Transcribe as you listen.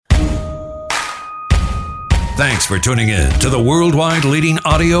Thanks for tuning in to the worldwide leading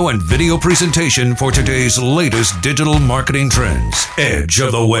audio and video presentation for today's latest digital marketing trends, Edge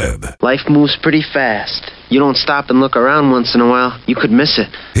of the Web. Life moves pretty fast. You don't stop and look around once in a while, you could miss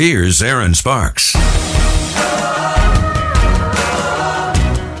it. Here's Aaron Sparks.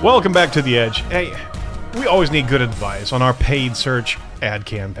 Welcome back to The Edge. Hey, we always need good advice on our paid search ad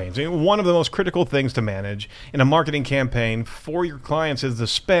campaigns. I mean, one of the most critical things to manage in a marketing campaign for your clients is the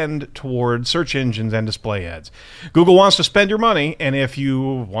spend toward search engines and display ads. Google wants to spend your money, and if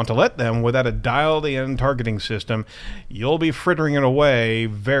you want to let them without a dialed-in targeting system, you'll be frittering it away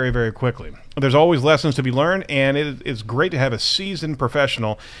very, very quickly. There's always lessons to be learned, and it's great to have a seasoned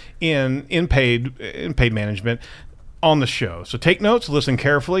professional in paid management on the show. So take notes, listen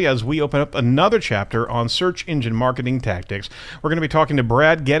carefully as we open up another chapter on search engine marketing tactics. We're going to be talking to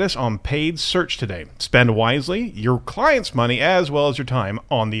Brad Geddes on paid search today. Spend wisely your clients' money as well as your time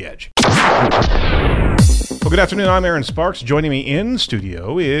on the edge. Well, good afternoon. I'm Aaron Sparks. Joining me in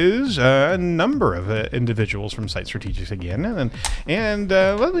studio is a number of individuals from Site Strategics again. And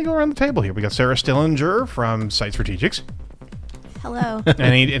let me go around the table here. We got Sarah Stillinger from Site Strategics. Hello.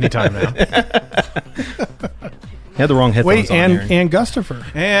 Any time now. Had the wrong headphones on. Aaron. And Gustafer.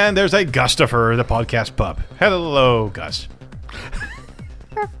 And there's a Gustafer, the podcast pup. Hello, Gus.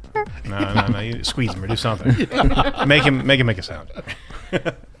 No. You squeeze him or do something. Make him make a sound.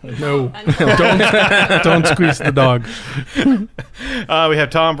 No. Don't squeeze the dog. We have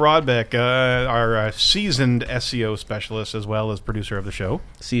Tom Broadbeck, our seasoned SEO specialist as well as producer of the show.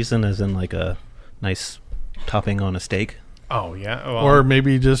 Seasoned as in like a nice topping on a steak. Oh, yeah. Well, Or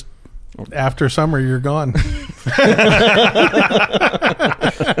maybe just after summer, you're gone.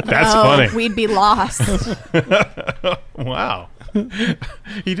 That's funny. We'd be lost. Wow.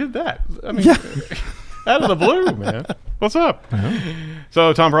 He did that. I mean, out of the blue, man. What's up?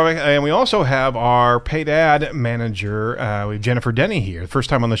 So, Tom Broadbeck, and we also have our paid ad manager, we have Jennifer Denny here, first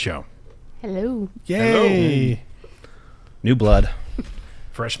time on the show. Hello. Yay. Hello. New blood.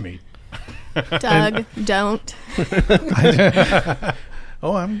 Fresh meat. Doug, don't.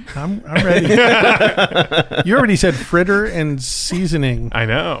 Oh, I'm ready. You already said fritter and seasoning. I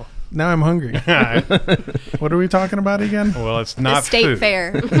know. Now I'm hungry. What are we talking about again? Well, it's not The state food.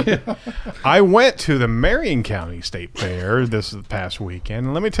 fair. I went to the Marion County State Fair this past weekend,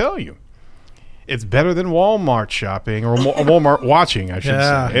 and let me tell you, it's better than Walmart shopping or Walmart watching, I should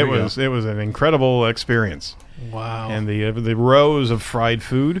say. It was an incredible experience. Wow. And the rows of fried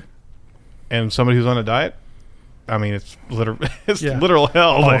food, and somebody who's on a diet. I mean, it's literal hell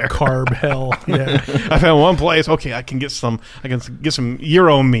all there. Carb hell. Yeah. I found one place. Okay, I can get some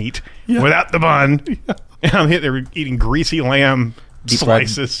gyro meat without the bun. And I'm there eating greasy lamb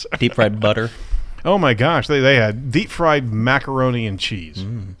slices, deep fried butter. Oh my gosh, they had deep fried macaroni and cheese.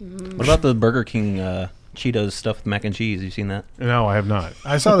 What about the Burger King Cheetos stuffed mac and cheese? You seen that? No, I have not.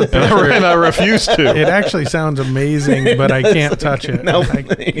 I saw the picture. And I refuse to. It actually sounds amazing, but I can't touch it. No, I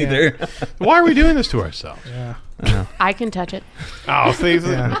can't. either. Why are we doing this to ourselves? Yeah. I can touch it. Oh, see,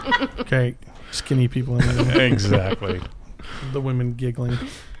 Yeah. Okay. Skinny people in the room. exactly. The women giggling.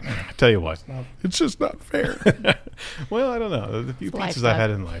 I tell you what. It's just not fair. Well, I don't know. The few Life pizzas I've sucks. had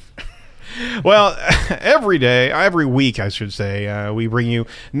in life. Well, every week, I should say, we bring you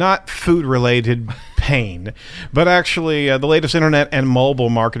not food-related pain, but actually the latest internet and mobile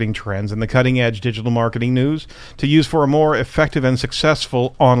marketing trends and the cutting-edge digital marketing news to use for a more effective and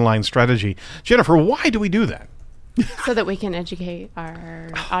successful online strategy. Jennifer, why do we do that? So that we can educate our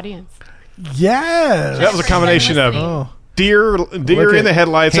audience. Yes. That was a combination of Oh. deer Look in at the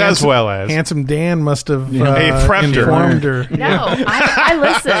headlights as well as... Handsome Dan must have prepped her. informed her. No, I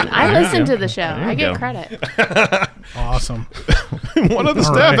listen. I listen to the show. I get go. credit. Awesome. One of the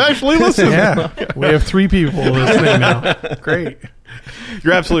All staff right. actually listened. Yeah. We have 3 people listening now. Great.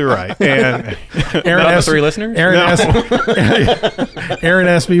 You're absolutely right. And Aaron Not the asked, 3 listeners? Aaron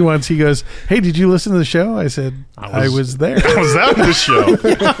asked me once, he goes, "Hey, did you listen to the show?" I said, I was there. I was out of the show.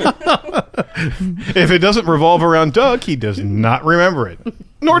 If it doesn't revolve around Doug, he does not remember it.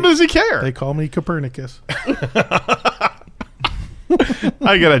 Nor does he care. They call me Copernicus. I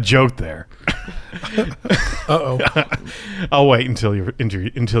got a joke there. Uh-oh. I'll wait until your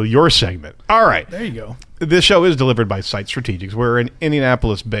segment. All right. There you go. This show is delivered by Site Strategics. We're an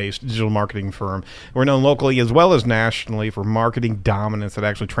Indianapolis-based digital marketing firm. We're known locally as well as nationally for marketing dominance that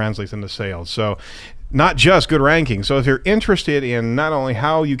actually translates into sales. So not just good rankings. So if you're interested in not only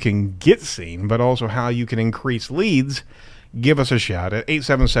how you can get seen, but also how you can increase leads, give us a shout at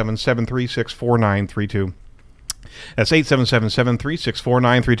 877-736-4932. That's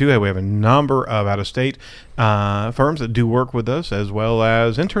 877-736-4932. We have a number of out-of-state firms that do work with us, as well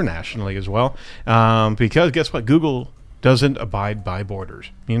as internationally as well. Because guess what? Google doesn't abide by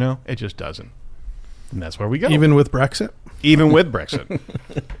borders. You know, it just doesn't. And that's where we go. Even with Brexit? Even with Brexit.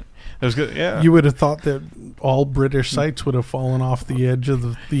 There's good, yeah. You would have thought that all British sites would have fallen off the edge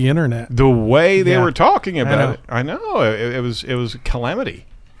of the internet. The way they Yeah. were talking I know. about it, I know it was calamity,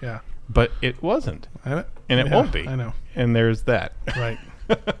 Yeah. but it wasn't, And and it won't be. I know. And there's that. Right.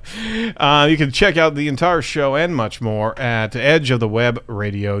 You can check out the entire show and much more at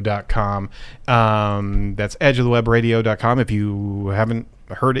edgeofthewebradio.com. That's edgeofthewebradio.com. If you haven't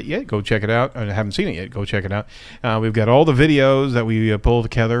heard it yet, go check it out. Or haven't seen it yet, go check it out. We've got all the videos that we pull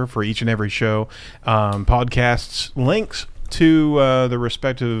together for each and every show, podcasts, links to the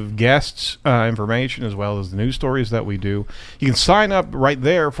respective guests' information, as well as the news stories that we do. You can sign up right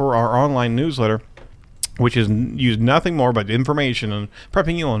there for our online newsletter, which is use nothing more but information and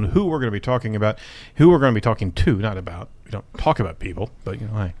prepping you on who we're going to be talking about, who we're going to be talking to, not about. We don't talk about people, but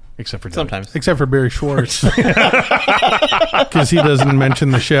hey, except for Doug. Sometimes. Except for Barry Schwartz. Because he doesn't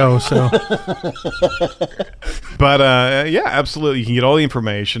mention the show. So But yeah, absolutely. You can get all the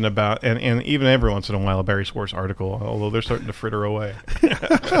information about, and even every once in a while, a Barry Schwartz article, although they're starting to fritter away.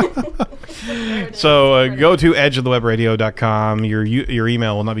 So go to edgeofthewebradio.com. Your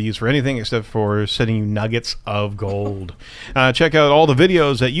email will not be used for anything except for sending you nuggets of gold. Check out all the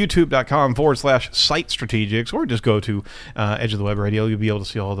videos at youtube.com/site strategics, or just go to Edge of the Web Radio. You'll be able to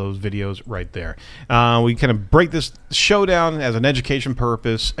see all those videos right there. We kind of break this show down as an education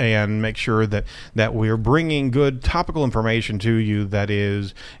purpose and make sure that we're bringing good topical information to you that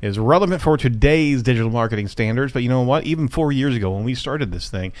is relevant for today's digital marketing standards. But you know what? Even 4 years ago when we started this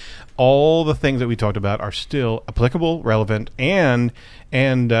thing, all the things that we talked about are still applicable, relevant, and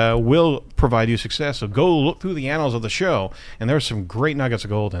will provide you success. So go look through the annals of the show, and there's some great nuggets of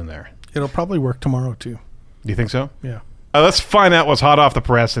gold in there. it'll probably work tomorrow, too. Do you think so? Yeah. Let's find out what's hot off the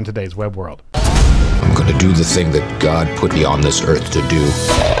press in today's web world. I'm going to do the thing that God put me on this earth to do.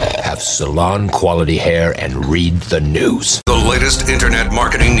 Have salon quality hair and read the news. The latest internet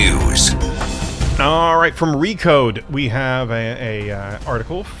marketing news. All right, from Recode, we have a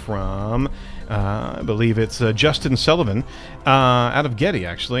article from, I believe it's Justin Sullivan, out of Getty,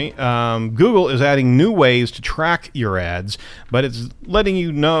 actually. Google is adding new ways to track your ads, but it's letting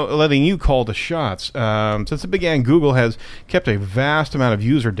you call the shots. Since it began, Google has kept a vast amount of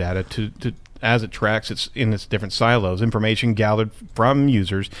user data to as it tracks its different silos, information gathered from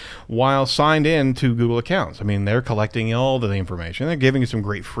users while signed in to Google accounts. I mean, they're collecting all the information. They're giving you some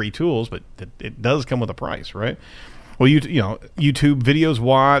great free tools, but it does come with a price, right? Well, YouTube videos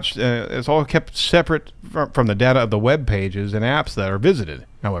watched, it's all kept separate from the data of the web pages and apps that are visited.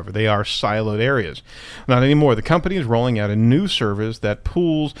 However, they are siloed areas. Not anymore. The company is rolling out a new service that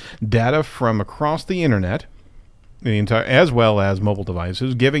pools data from across the internet, as well as mobile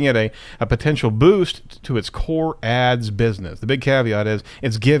devices, giving it a potential boost to its core ads business. The big caveat is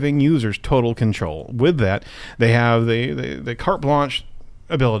it's giving users total control. With that, they have the carte blanche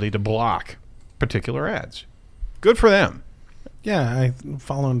ability to block particular ads. Good for them. Yeah, I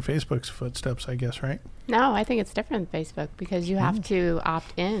follow in Facebook's footsteps, I guess, right? No, I think it's different than Facebook because you have to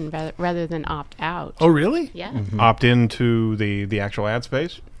opt in rather than opt out. Oh, really? Yeah. Opt into the actual ad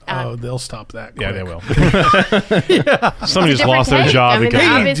space. Oh, they'll stop that quick. Yeah, they will. Somebody just lost their take. job I mean, because Hey,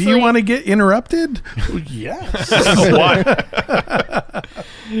 do Obviously- you want to get interrupted? Yes. what? Well,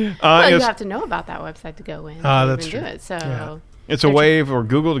 you It's- have to know about that website to go in Ah, and that's even do true. it. So Yeah. It's a way for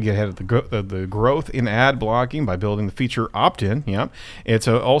Google to get ahead of the growth in ad blocking by building the feature opt-in. Yep. It's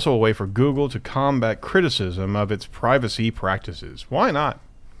also a way for Google to combat criticism of its privacy practices. Why not?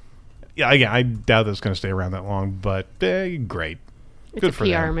 Yeah, I doubt that's going to stay around that long, but great. it's Good a for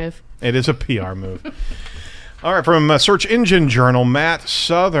PR them. move. It is a PR move. All right, from Search Engine Journal, Matt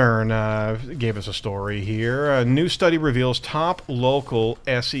Southern gave us a story here. A new study reveals top local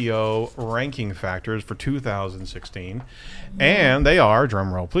SEO ranking factors for 2016. And they are,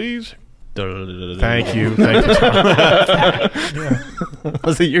 drum roll please. Thank you. Thank you,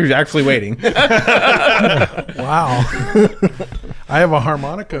 Tom. So you're actually waiting. Wow. I have a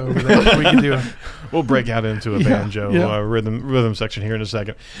harmonica over there. We can do it. We'll break out into a banjo rhythm section here in a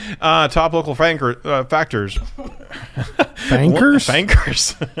second. Top local factors. Bankers?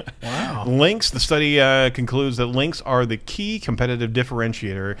 Bankers. Wow. Links. The study concludes that links are the key competitive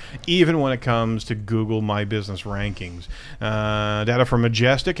differentiator, even when it comes to Google My Business rankings. Data from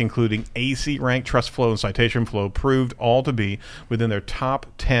Majestic, including AC Rank, Trust Flow, and Citation Flow, proved all to be within their top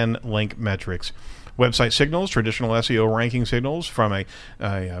 10 link metrics. Website signals, traditional SEO ranking signals from a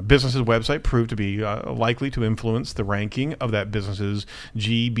business's website prove to be likely to influence the ranking of that business's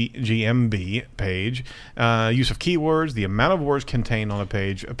GMB page. Use of keywords, the amount of words contained on a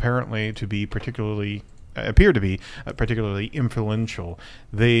page appear to be particularly influential.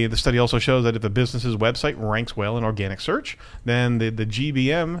 The study also shows that if a business's website ranks well in organic search, then the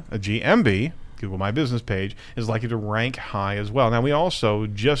GMB, Google My Business page, is likely to rank high as well. Now, we also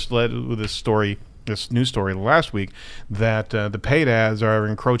just led with this news story last week that the paid ads are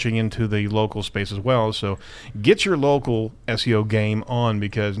encroaching into the local space as well. So get your local SEO game on,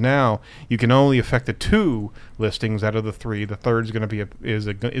 because now you can only affect the 2 listings out of the 3. The third is going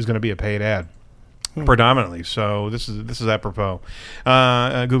to be a paid ad. Predominantly, so this is apropos.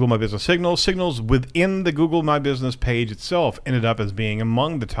 Google My Business signals within the Google My Business page itself ended up as being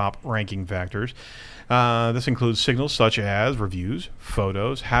among the top ranking factors. This includes signals such as reviews,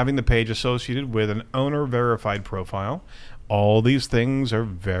 photos, having the page associated with an owner-verified profile. All these things are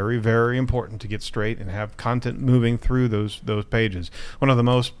very, very important to get straight and have content moving through those pages. One of the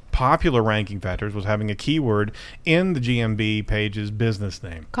most popular ranking factors was having a keyword in the GMB page's business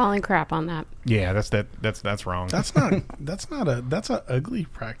name. Calling crap on that. Yeah, that's wrong. That's an ugly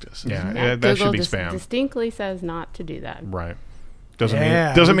practice. Yeah, that Google should be spam. Distinctly says not to do that. Right. Doesn't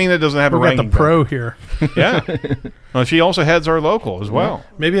mean it doesn't have a we got ranking the pro factor. here. Yeah. Well, she also heads our local as well.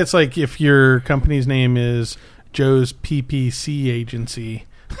 Maybe it's like if your company's name is Joe's PPC agency.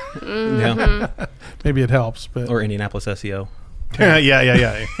 Yeah. Maybe it helps, but Or Indianapolis SEO.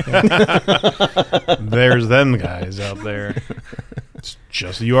 Yeah. There's them guys out there. It's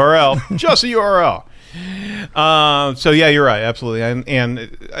just a URL. Just a URL. So yeah, you're right, absolutely, and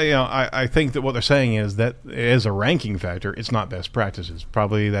I think that what they're saying is that as a ranking factor, it's not best practices.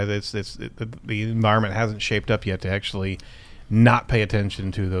 Probably that the environment hasn't shaped up yet to actually not pay attention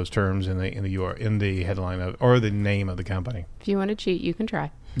to those terms in the headline or the name of the company. If you want to cheat, you can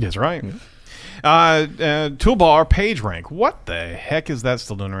try. That's right. Toolbar PageRank. What the heck is that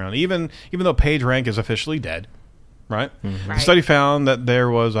still doing around? Even though PageRank is officially dead, right? Right. The study found that there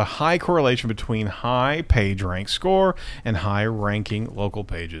was a high correlation between high PageRank score and high ranking local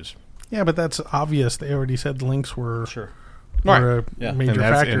pages. yeah, but that's obvious. They already said links were Sure. Right. a Yeah. major And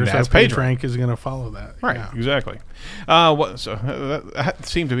that's- factor. and So that's PageRank is going to follow that. Right, Yeah. exactly. That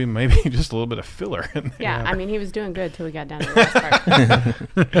seemed to be maybe just a little bit of filler in there. Yeah, I mean, he was doing good till we got down to the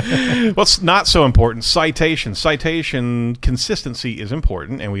last part. What's not so important? Citation. Citation consistency is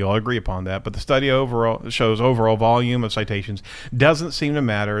important, and we all agree upon that. But the study overall shows overall volume of citations doesn't seem to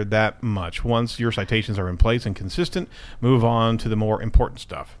matter that much. Once your citations are in place and consistent, move on to the more important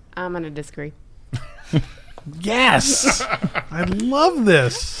stuff. I'm going to disagree. Yes, I love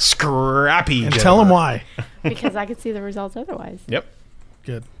this. Scrappy. And tell them why. Because I could see the results otherwise. Yep,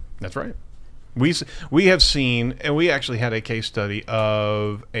 Good. that's right. We have seen, and we actually had a case study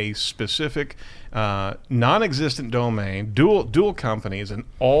of a specific non-existent domain, dual companies, and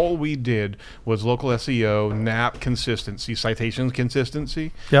all we did was local SEO, NAP consistency, citations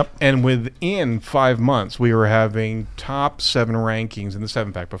consistency. Yep. And within 5 months, we were having top 7 rankings in the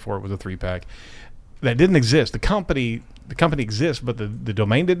 7-pack before it was a 3-pack. That didn't exist. The company exists, but the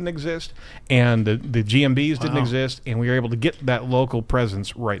domain didn't exist, and the GMBs didn't exist, and we were able to get that local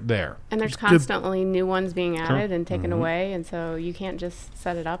presence right there. And there's constantly new ones being added and taken away, and so you can't just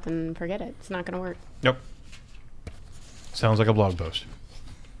set it up and forget it. It's not going to work. Yep. Sounds like a blog post.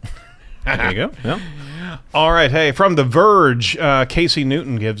 There you go. Yeah. All right. Hey, from The Verge, Casey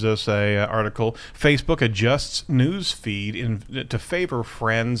Newton gives us a article. Facebook adjusts news feed to favor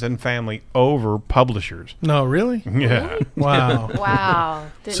friends and family over publishers. No, really? Yeah. Wow. Wow.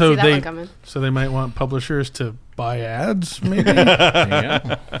 Didn't So see that one coming. So they might want publishers to buy ads, maybe? There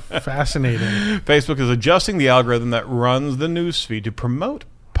you go. Fascinating. Facebook is adjusting the algorithm that runs the news feed to promote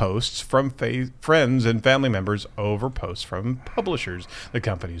posts from friends and family members over posts from publishers, the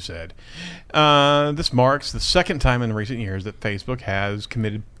company said. This marks the second time in recent years that Facebook has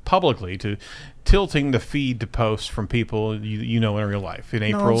committed publicly to tilting the feed to posts from people you know in real life. In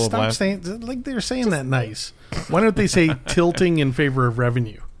April No, of stop last... saying, like they're saying that nice. Why don't they say tilting in favor of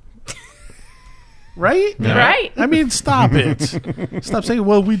revenue? Right? Yeah. Right. I mean, stop it. Stop saying,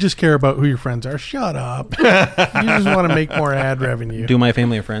 well, we just care about who your friends are. Shut up. You just want to make more ad revenue. Do my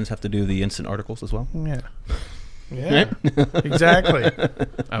family and friends have to do the instant articles as well? Yeah. Yeah. Exactly.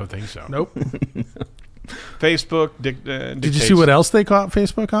 I would think so. Nope. Facebook Did you see what else they caught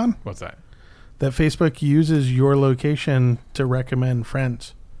Facebook on? What's that? That Facebook uses your location to recommend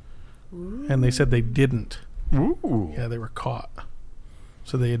friends. And they said they didn't. Ooh. Yeah, they were caught.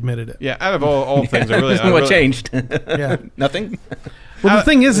 So they admitted it. Yeah, out of all things, I really... What changed? Yeah. Nothing? Well, the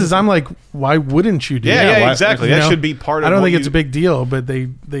thing is I'm like, why wouldn't you do Yeah, that? yeah, exactly. You That know? should be part of I don't what think it's you- a big deal, but they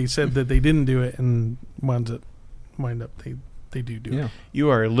said that they didn't do it, and wind up they do Yeah. it. You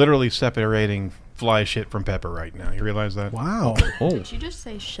are literally separating fly shit from pepper right now. You realize that? Wow. Oh. Did you just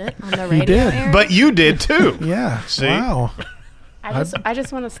say shit on the radio? did. Aaron? But you did too. Yeah. See? Wow. I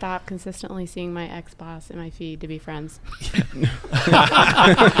just want to stop consistently seeing my ex-boss in my feed to be friends. Can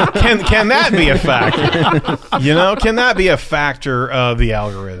that be a factor? You know, can that be a factor of the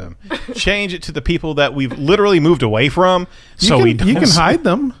algorithm? Change it to the people that we've literally moved away from, so we don't you can see- hide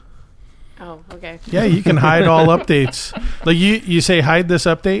them. Oh, okay. Yeah, you can hide all updates. Like you say hide this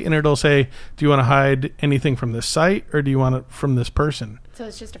update, and it'll say, do you want to hide anything from this site, or do you want it from this person? So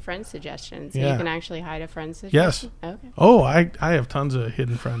it's just a friend suggestion. So Yeah. you can actually hide a friend Yes. suggestion? Okay. Oh, I have tons of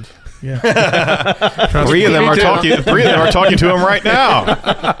hidden friends. Yeah. Three of them are talking. 3 of them are talking to him right now.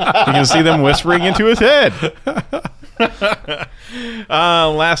 You can see them whispering into his head.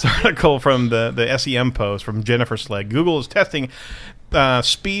 Last article from the SEM post from Jennifer Slegg. Google is testing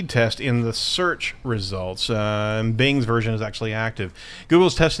speed test in the search results. And Bing's version is actually active.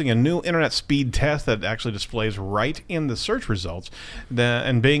 Google's testing a new internet speed test that actually displays right in the search results.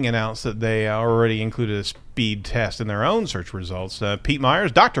 And Bing announced that they already included a speed test in their own search results. Pete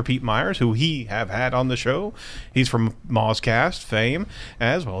Myers, Dr. Pete Myers, who he have had on the show, he's from Mozcast fame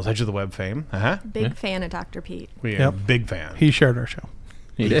as well as Edge of the Web fame. Big fan of Dr. Pete. We are Yep. big fan. He shared our show.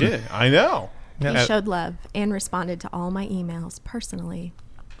 He He did. did. I know. Yeah. He showed love and responded to all my emails personally.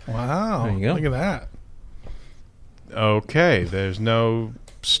 Wow. There you go. Look at that. Okay, there's no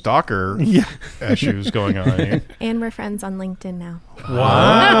stalker Yeah. issues going on here. And we're friends on LinkedIn now.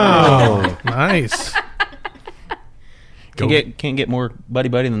 Wow. Nice. Can't get more buddy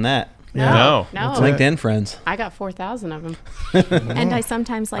than that. No. No. It's LinkedIn friends. I got 4,000 of them. And I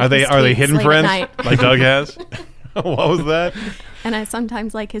sometimes like Are they his are they tweets hidden late friends at night. like Doug has? What was that? And I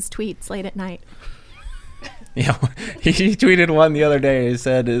sometimes like his tweets late at night. Yeah, he tweeted one the other day. He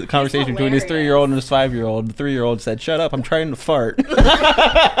said a conversation between his hilarious. 3-year-old and his 5-year-old. The 3-year-old said, "Shut up! I'm trying to fart."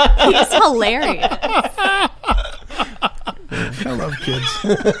 He's hilarious. I love kids.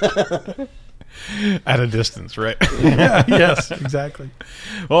 At a distance, right? Yeah, yes, exactly.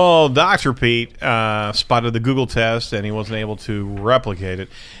 Well, Dr. Pete spotted the Google test, and he wasn't able to replicate it.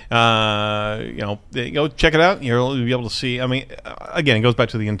 Go check it out. You'll be able to see. I mean, again, it goes back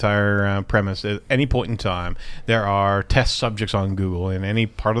to the entire premise. At any point in time, there are test subjects on Google in any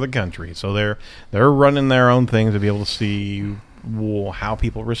part of the country, so they're running their own things to be able to see how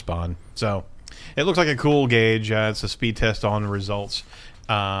people respond. So it looks like a cool gauge. It's a speed test on results.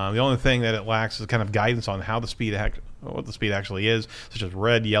 The only thing that it lacks is kind of guidance on how what the speed actually is, such as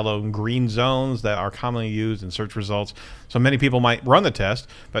red, yellow, and green zones that are commonly used in search results. So many people might run the test,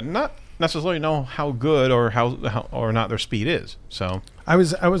 but not necessarily know how good or how or not their speed is. So I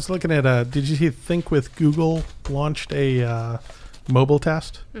was looking at did you think with Google launched a mobile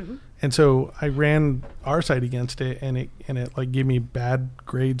test? Mm-hmm. And so I ran our site against it, and it like gave me bad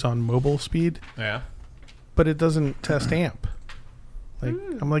grades on mobile speed, yeah, but it doesn't test AMP. Like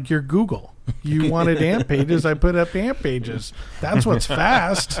I'm like, you're Google. You wanted AMP pages, I put up AMP pages. That's what's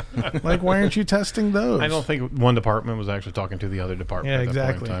fast. Like, why aren't you testing those? I don't think one department was actually talking to the other department. Yeah, at that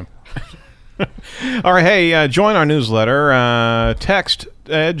exactly. point in time. All right, hey, join our newsletter. Text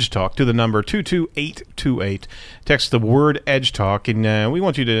Edge Talk to the number 22828. Text the word Edge Talk, and we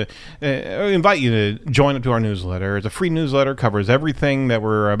want you to invite you to join up to our newsletter. It's a free newsletter, covers everything that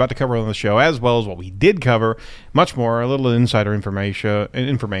we're about to cover on the show, as well as what we did cover, much more, a little insider information,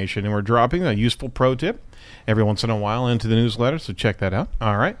 and we're dropping a useful pro tip every once in a while into the newsletter, so check that out.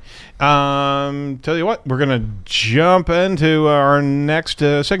 All right. Tell you what, we're going to jump into our next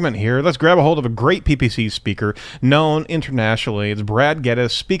segment here. Let's grab a hold of a great PPC speaker known internationally. It's Brad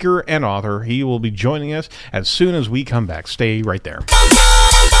Geddes, speaker and author. He will be joining us as soon as we come back. Stay right there.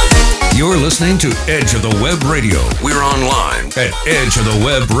 You're listening to Edge of the Web Radio. We're online at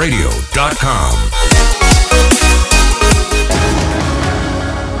edgeofthewebradio.com.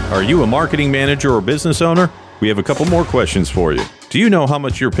 Are you a marketing manager or business owner? We have a couple more questions for you. Do you know how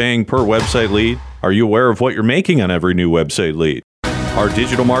much you're paying per website lead? Are you aware of what you're making on every new website lead? Our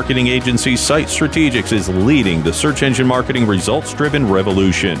digital marketing agency, Site Strategics, is leading the search engine marketing results-driven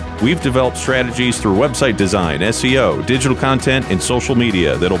revolution. We've developed strategies through website design, SEO, digital content, and social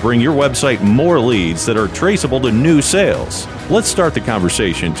media that'll bring your website more leads that are traceable to new sales. Let's start the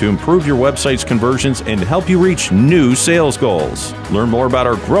conversation to improve your website's conversions and help you reach new sales goals. Learn more about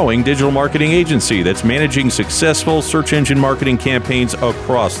our growing digital marketing agency that's managing successful search engine marketing campaigns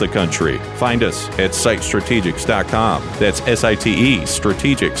across the country. Find us at sitestrategics.com. That's SITE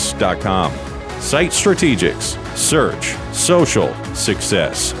strategics.com. Site Strategics. Search social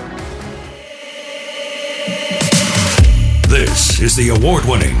success. This is the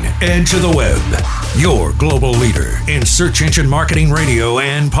award-winning Edge of the Web, your global leader in search engine marketing, radio,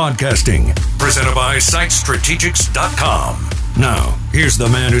 and podcasting. Presented by SiteStrategics.com. Now, here's the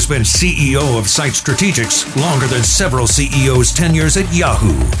man who's been CEO of Site Strategics longer than several CEOs' tenures at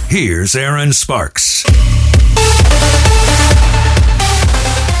Yahoo. Here's Aaron Sparks.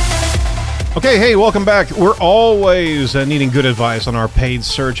 Okay, hey, welcome back. We're always needing good advice on our paid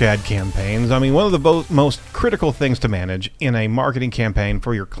search ad campaigns. I mean, one of the most critical things to manage in a marketing campaign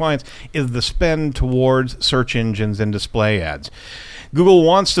for your clients is the spend towards search engines and display ads. Google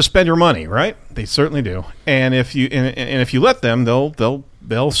wants to spend your money, right? They certainly do. And if you let them,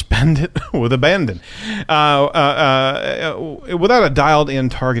 they'll spend it with abandon. Without a dialed-in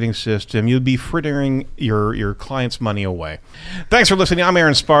targeting system, you'd be frittering your clients' money away. Thanks for listening. I'm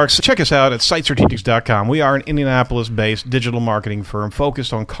Aaron Sparks. Check us out at SiteStrategics.com. We are an Indianapolis-based digital marketing firm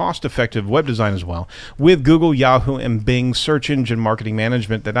focused on cost-effective web design as well, with Google, Yahoo, and Bing search engine marketing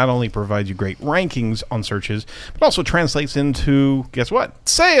management that not only provides you great rankings on searches, but also translates into, guess what?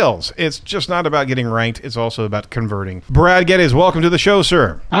 Sales. It's just not about getting ranked. It's also about converting. Brad Geddes, welcome to the show,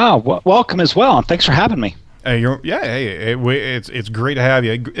 sir. Welcome as well, and thanks for having me. It's great to have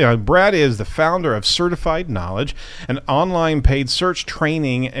you. Brad is the founder of Certified Knowledge, an online paid search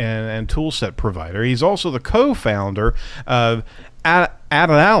training and toolset provider. He's also the co-founder of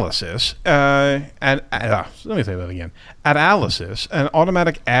Adanalysis, Adanalysis, an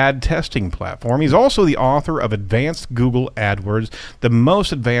automatic ad testing platform. He's also the author of Advanced Google AdWords, the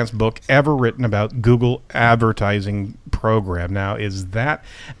most advanced book ever written about Google advertising program. Now, is that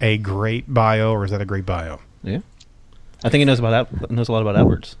a great bio, or is that a great bio? Yeah, I think he knows a lot about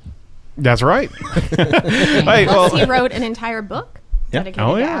AdWords. That's right. Plus, he wrote an entire book. Yep. To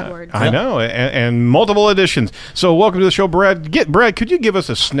AdWords. I know, and multiple editions. So welcome to the show, Brad. Brad, could you give us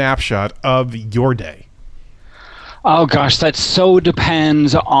a snapshot of your day? Oh gosh, that so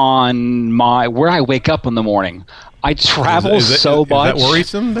depends on where I wake up in the morning. I travel is so much. Is that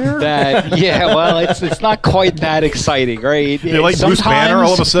worrisome there? It's not quite that exciting, right? You're like Bruce Banner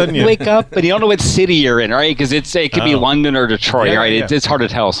all of a sudden. You wake up and you don't know what city you're in, right? Because it could be London or Detroit, right? Yeah. It's hard to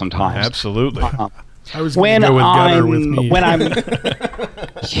tell sometimes. Absolutely. I was going to go with Gutter with me.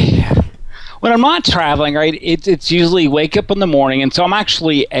 When I'm not traveling, right? It's usually wake up in the morning, and so I'm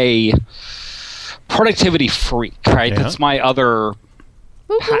actually a productivity freak, right? That's my other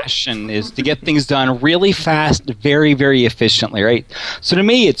passion, is to get things done really fast, very, very efficiently, right? So to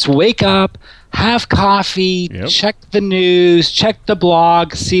me, it's wake up, have coffee, check the news, check the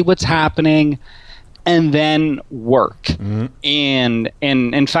blog, see what's happening, and then work. Mm-hmm. And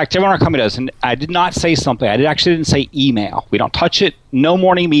in fact, everyone in our company does. And I did not say something. I actually didn't say email. We don't touch it. No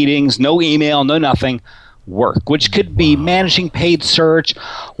morning meetings, no email, no nothing. Work, which could be managing paid search,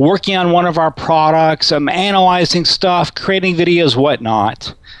 working on one of our products, analyzing stuff, creating videos,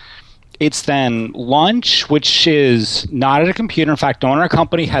 whatnot. It's then lunch, which is not at a computer. In fact, no one in our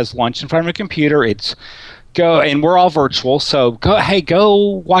company has lunch in front of a computer. It's go, and we're all virtual, so go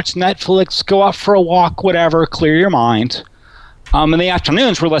watch Netflix, go out for a walk, whatever, clear your mind. In the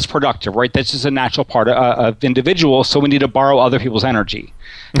afternoons, we're less productive, right? That's just a natural part of individuals, so we need to borrow other people's energy.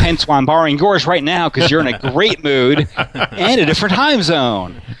 Hence why I'm borrowing yours right now, because you're in a great mood and a different time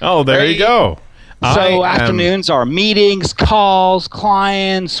zone. Oh, there you go. So afternoons are meetings, calls,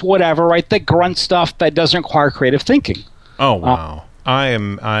 clients, whatever, right? The grunt stuff that doesn't require creative thinking. Oh, wow. I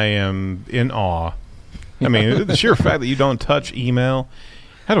am in awe. I mean, the sheer fact that you don't touch email.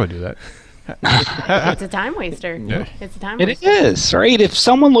 How do I do that? It's a time waster. Yeah. It's a time waster. It is, right? If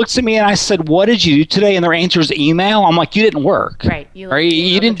someone looks at me and I said, "What did you do today?" and their answer is email, I'm like, "You didn't work. Right.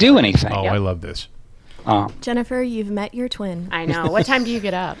 You didn't do anything." Oh, I love this. Jennifer, you've met your twin. I know. What time do you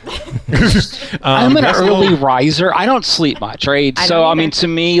get up? I'm an early riser. I don't sleep much, right? So, I mean, to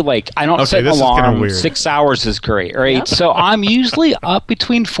me, like, I don't set an alarm. 6 hours is great, right? Yep. So I'm usually up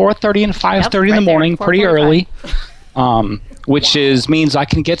between 4:30 and 5:30 in the morning, pretty early. Which means I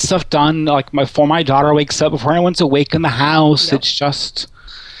can get stuff done, like before my daughter wakes up, before anyone's awake in the house. Yep. It's just,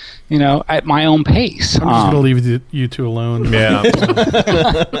 at my own pace. I'm just going to leave you two alone. Yeah. You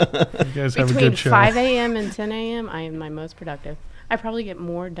guys have a good show. Between 5 a.m. and 10 a.m., I am my most productive. I probably get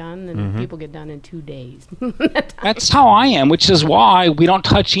more done than people get done in 2 days. That's how I am, which is why we don't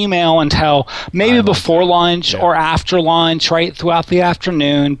touch email until maybe before lunch or after lunch, right, throughout the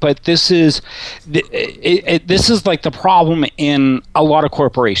afternoon. But this is this is like the problem in a lot of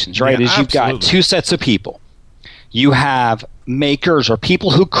corporations, right? Is you've got two sets of people. you have makers or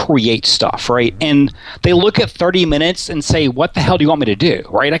people who create stuff, right? And they look at 30 minutes and say, what the hell do you want me to do,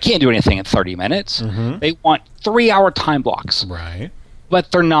 right? I can't do anything in 30 minutes. They want 3-hour time blocks. Right.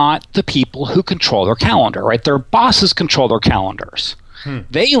 But they're not the people who control their calendar, right? Their bosses control their calendars.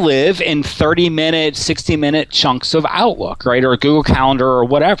 They live in 30-minute, 60-minute chunks of Outlook, right? Or Google Calendar or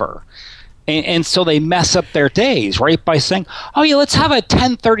whatever. And so they mess up their days, right, by saying, oh, yeah, let's have a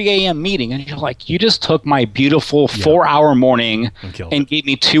 10:30 a.m. meeting. And you're like, you just took my beautiful 4-hour morning and gave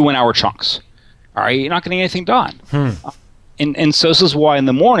me 2 1-hour chunks. All right, you're not getting anything done. And so this is why in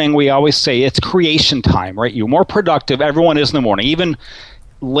the morning we always say it's creation time, right? You're more productive. Everyone is in the morning. Even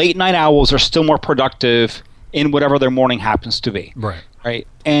late night owls are still more productive in whatever their morning happens to be. Right.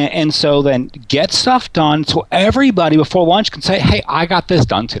 And so then get stuff done so everybody before lunch can say, hey, I got this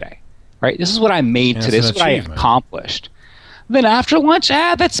done today. Right, this is what I made today. This is what I accomplished. Then after lunch,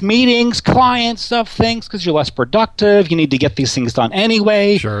 that's meetings, clients, stuff, things, because you're less productive. You need to get these things done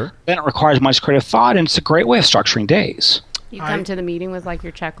anyway. Sure. Then it requires much creative thought, and it's a great way of structuring days. You come to the meeting with like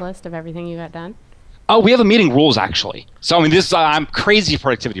your checklist of everything you got done? Oh, we have a meeting rules actually. So I mean, this I'm crazy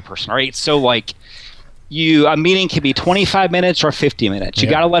productivity person, right? So like, a meeting can be 25 minutes or 50 minutes. You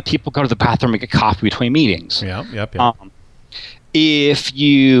got to let people go to the bathroom and get coffee between meetings. Yep. If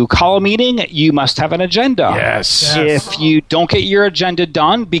you call a meeting, you must have an agenda. Yes. If you don't get your agenda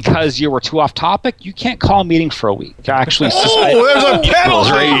done because you were too off topic, you can't call a meeting for a week. Actually, there's a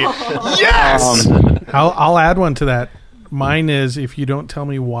penalty. Yes. I'll add one to that. Mine is if you don't tell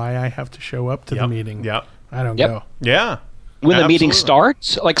me why I have to show up to the meeting, I don't go. Yeah. When the meeting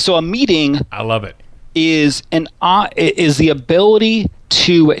starts, so a meeting, I love it, is the ability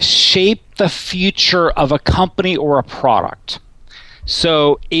to shape the future of a company or a product.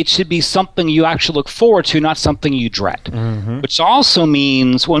 So it should be something you actually look forward to, not something you dread. Which also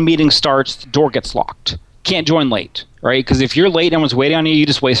means when meeting starts, the door gets locked. Can't join late, right? Because if you're late and everyone's waiting on you, you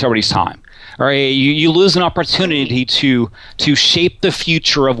just waste everybody's time. All right, you lose an opportunity to shape the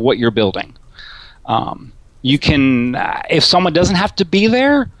future of what you're building. You can, if someone doesn't have to be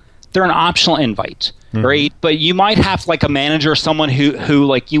there, they're an optional invite, right? But you might have like a manager, someone who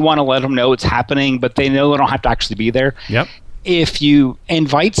like you want to let them know it's happening, but they know they don't have to actually be there. Yep. If you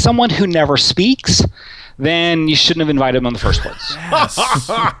invite someone who never speaks, then you shouldn't have invited them in the first place. Is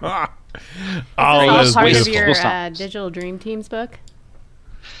that all part of your Digital Dream Teams book?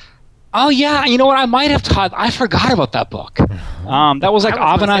 Oh, yeah. You know what? I might have taught. I forgot about that book. That was like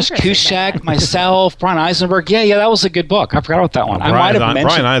Avinash Kushak, myself, Brian Eisenberg. Yeah, that was a good book. I forgot about that one. I might have mentioned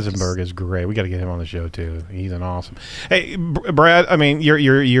Brian Eisenberg is great. We got to get him on the show too. He's an awesome. Hey, Brad. I mean,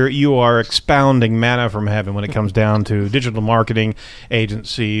 you are expounding manna from heaven when it comes down to digital marketing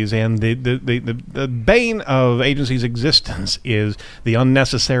agencies, and the bane of agencies' existence is the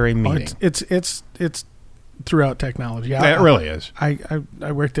unnecessary meeting. It's throughout technology. It really is.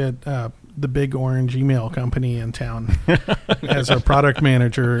 I worked at the big orange email company in town as a product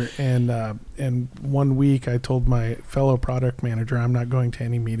manager, and 1 week I told my fellow product manager I'm not going to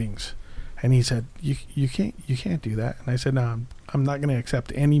any meetings, and he said you can't do that, and I said no, I'm not going to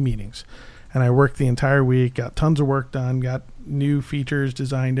accept any meetings. And I worked the entire week, got tons of work done, got new features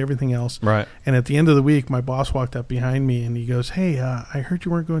designed, everything else. Right. And at the end of the week, my boss walked up behind me and he goes, "Hey, I heard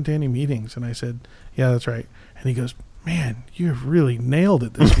you weren't going to any meetings." And I said, "Yeah, that's right." And he goes, "Man, you have really nailed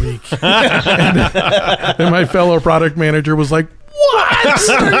it this week." and my fellow product manager was like, "What?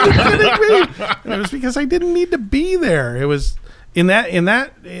 Are you kidding me?" And it was because I didn't need to be there. It was in that,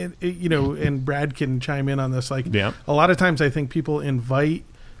 and Brad can chime in on this. Like, a lot of times I think people invite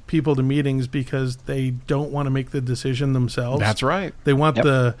people to meetings because they don't want to make the decision themselves. That's right. They want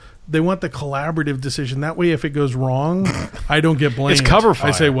the collaborative decision. That way, if it goes wrong, I don't get blamed. It's cover fire.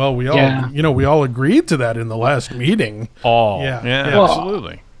 I say, well, we all agreed to that in the last meeting.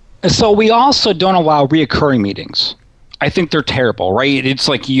 Absolutely. So we also don't allow reoccurring meetings. I think they're terrible, right? It's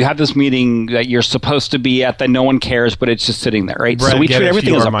like you have this meeting that you're supposed to be at that no one cares, but it's just sitting there, right? Brad, so we treat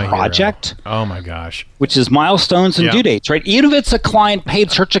everything as a hero. project. Oh my gosh. Which is milestones and due dates, right? Even if it's a client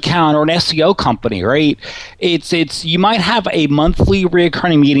paid search account or an SEO company, right? It's you might have a monthly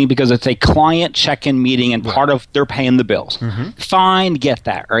reoccurring meeting because it's a client check-in meeting and part of they're paying the bills. Fine, get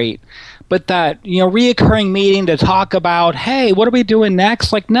that, right? But that, reoccurring meeting to talk about, hey, what are we doing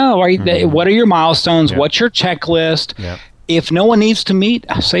next? Like, no, what are your milestones? What's your checklist? If no one needs to meet,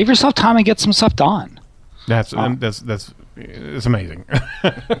 save yourself time and get some stuff done. That's it's amazing.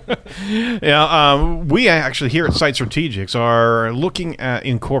 We actually here at Site Strategics are looking at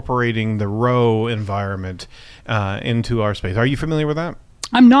incorporating the ROW environment into our space. Are you familiar with that?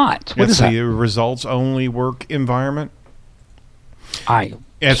 I'm not. What is that? The results only work environment.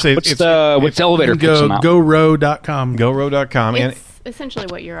 What's the elevator pitch on that? GoRow.com. GoRow.com. It's essentially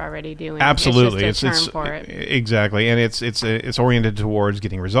what you're already doing. Absolutely, it's just a term for it. Exactly, and it's oriented towards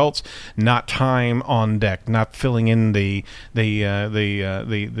getting results, not time on deck, not filling in the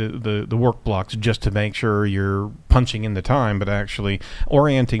work blocks just to make sure you're punching in the time, but actually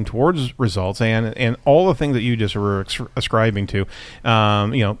orienting towards results and all the things that you just were ascribing to.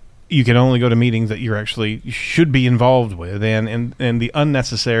 You can only go to meetings that you should be involved with, and the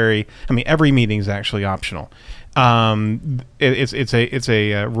unnecessary. I mean, every meeting is actually optional. It's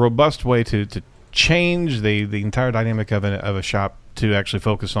a robust way to change the entire dynamic of a shop to actually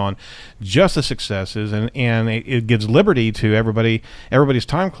focus on just the successes, and it gives liberty to everybody's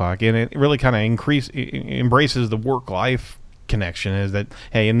time clock, and it really kind of embraces the work-life connection. Is that,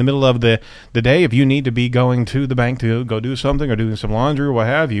 hey, in the middle of the day, if you need to be going to the bank to go do something or doing some laundry or what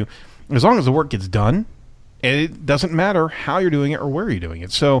have you, as long as the work gets done, it doesn't matter how you're doing it or where you're doing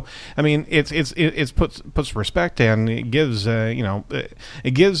it. So, I mean, it puts respect, and it gives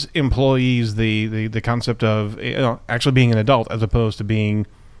it gives employees the concept of actually being an adult as opposed to being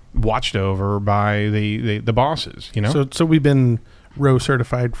watched over by the bosses. So we've been Row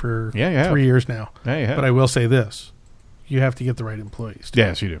certified for 3 years now. Yeah, you have. But I will say this. You have to get the right employees.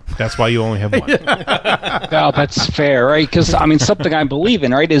 Yes, you do. That's why you only have one. No, that's fair, right? Because, I mean, something I believe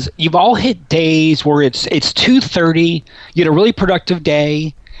in, right, is you've all hit days where it's 2:30, you had a really productive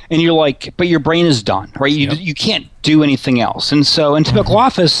day, and you're like, but your brain is done, right? You can't do anything else. And so in typical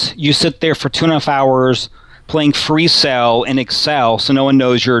office, you sit there for 2.5 hours playing free cell in Excel, so no one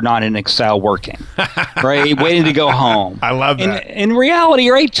knows you're not in Excel working, right? Waiting to go home. I love that. In reality,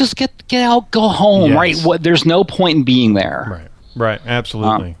 right? Just get out, go home, right? There's no point in being there. Right.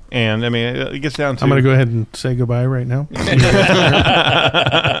 Absolutely. And I mean, it gets down to. I'm going to go ahead and say goodbye right now.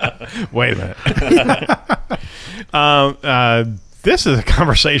 Wait a minute. This is a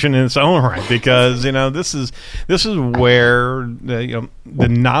conversation in its own right, because this is where the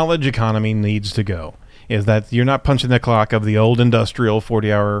knowledge economy needs to go. Is that you're not punching the clock of the old industrial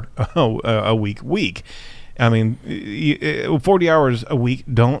 40-hour a week. I mean, 40 hours a week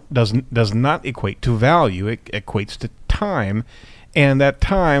does not equate to value. It equates to time, and that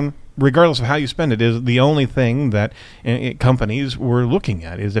time, regardless of how you spend it, is the only thing that companies were looking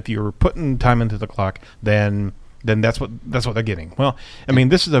at. Is if you're putting time into the clock, then that's what they're getting. Well, I mean,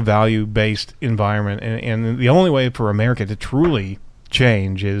 this is a value-based environment, and the only way for America to truly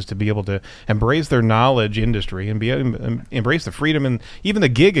change is to be able to embrace their knowledge industry and embrace the freedom, and even the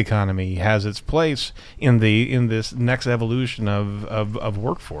gig economy has its place in this next evolution of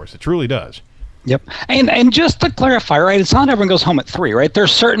workforce. It truly does. Yep. And just to clarify, right, it's not everyone goes home at 3, right?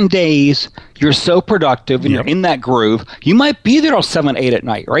 There's certain days you're so productive and you're in that groove, you might be there till 7, 8 at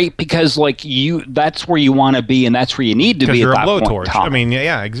night, right? Because that's where you want to be, and that's where you need to be. You're at a that blowtorch. point. I mean,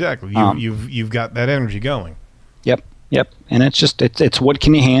 yeah, exactly. You've got that energy going. Yep. And it's just it's what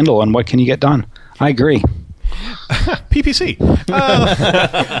can you handle and what can you get done. I agree. PPC.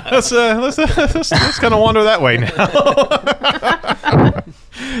 Let's kind of wander that way now.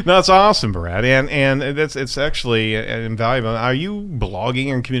 No, it's awesome, Brad, and it's actually invaluable. Are you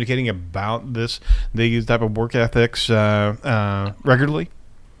blogging and communicating about these type of work ethics regularly?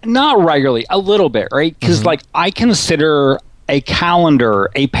 Not regularly, a little bit, right? Because I consider a calendar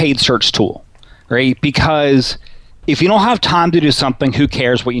a paid search tool, right? Because if you don't have time to do something, who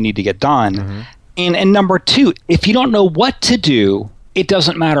cares what you need to get done? Mm-hmm. And number 2, if you don't know what to do, it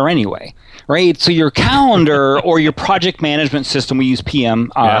doesn't matter anyway, right? So your calendar or your project management system, we use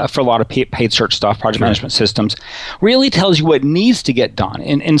PM for a lot of paid search stuff, project management systems, really tells you what needs to get done.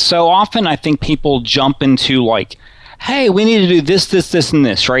 And so often I think people jump into hey, we need to do this, and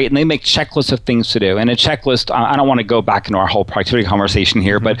this, right? And they make checklists of things to do. And a checklist, I don't want to go back into our whole productivity conversation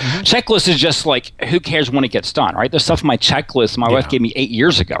here, but checklist is just who cares when it gets done, right? There's stuff on my checklist my wife gave me 8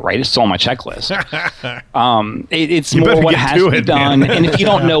 years ago, right? It's still on my checklist. It's more what has to be done. And if you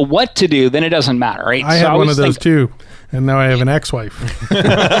don't know what to do, then it doesn't matter, right? I had one of those too, and now I have an ex-wife.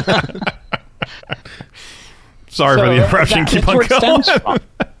 Sorry for the interruption. Keep on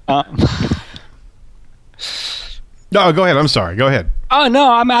going. No, go ahead. I'm sorry. Go ahead. Oh, no.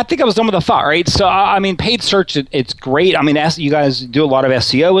 I think I was done with the thought, right? So, paid search, it's great. I mean, you guys do a lot of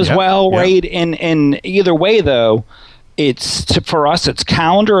SEO as well, right? And either way, though, for us, it's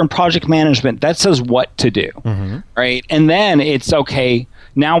calendar and project management. That says what to do, right? And then it's, okay,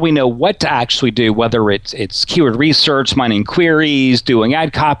 now we know what to actually do, whether it's keyword research, mining queries, doing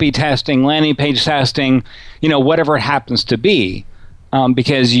ad copy testing, landing page testing, whatever it happens to be.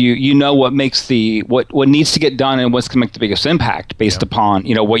 Because you know what makes what needs to get done and what's going to make the biggest impact based upon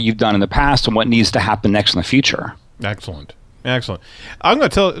what you've done in the past and what needs to happen next in the future. Excellent. Excellent. I'm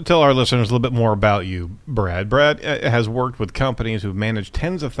going to tell our listeners a little bit more about you, Brad. Brad has worked with companies who've managed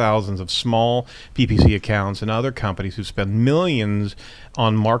tens of thousands of small PPC accounts and other companies who spend millions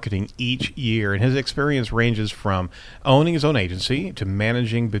on marketing each year. And his experience ranges from owning his own agency to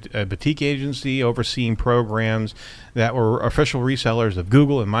managing a boutique agency, overseeing programs that were official resellers of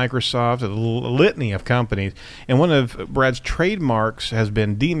Google and Microsoft, a litany of companies. And one of Brad's trademarks has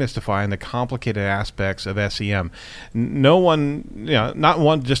been demystifying the complicated aspects of SEM. No one, not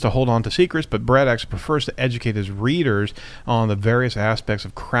one just to hold on to secrets, but Brad actually prefers to educate his readers on the various aspects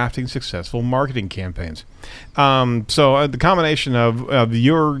of crafting successful marketing campaigns. So the combination of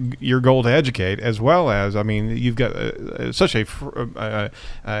your goal to educate, as well as, you've got such a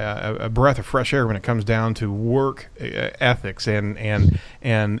breath of fresh air when it comes down to work ethics and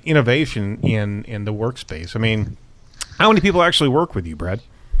innovation in the workspace. How many people actually work with you, Brad?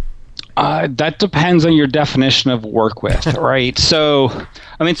 That depends on your definition of work with, right? So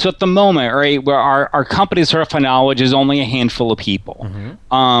at the moment, right, where our company Certified Knowledge is only a handful of people.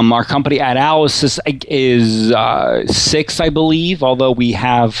 Mm-hmm. Our company AdAlysis is 6, I believe, although we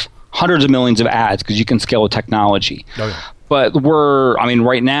have hundreds of millions of ads because you can scale with technology. Oh, yeah. But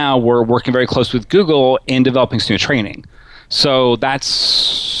right now we're working very close with Google in developing student training. So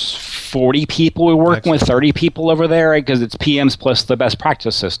that's 40 people we're working with, 30 people over there, right? Because it's PMs plus the best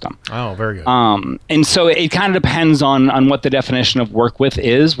practice system. Oh, very good. And so it kind of depends on what the definition of work with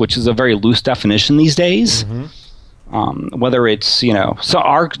is, which is a very loose definition these days. Mm-hmm. Whether it's, so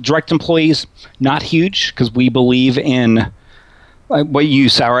our direct employees, not huge, because we believe in what you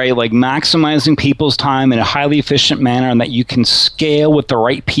said, right? Like maximizing people's time in a highly efficient manner, and that you can scale with the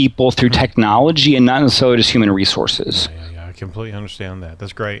right people through technology and not necessarily just human resources. Yeah. I completely understand that.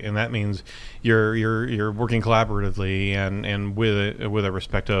 That's great, and that means you're working collaboratively and with a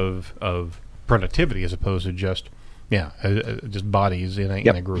respect of productivity as opposed to just bodies in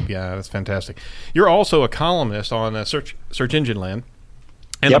a group. Yeah, that's fantastic. You're also a columnist on Search Engine Land.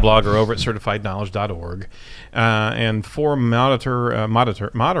 And a blogger over at CertifiedKnowledge.org, and forum moderator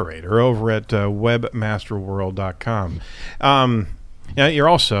over at webmasterworld.com. You're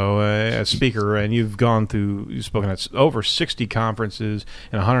also a speaker, and you've spoken at over 60 conferences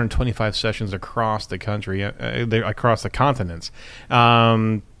and 125 sessions across the country, across the continents.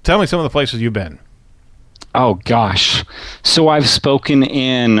 Tell me some of the places you've been. Oh, gosh. So I've spoken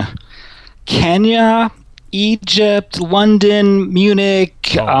in Kenya, Egypt, London,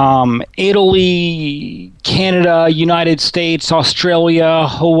 Munich, Italy, Canada, United States, Australia,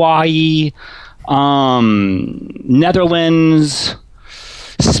 Hawaii, Netherlands,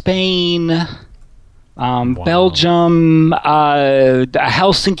 Spain, Belgium,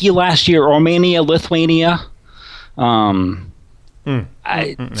 Helsinki last year, Romania, Lithuania.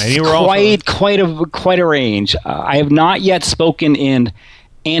 It's quite a range. I have not yet spoken in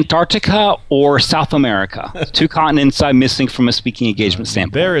Antarctica or South America, 2 continents I'm missing from a speaking engagement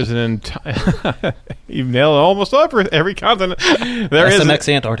standpoint. There is an entire... You've nailed almost every continent. There is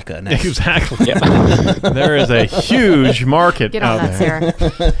SMX Antarctica. Next. Exactly. Yep. There is a huge market out there.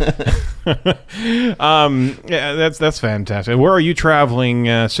 That's fantastic. Where are you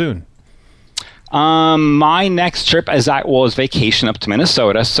traveling soon? My next trip is vacation up to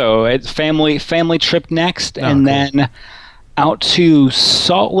Minnesota, so it's family trip next, and then out to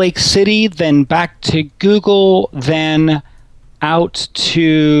Salt Lake City, then back to Google, then up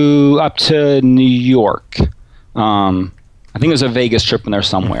to New York. I think there's a Vegas trip in there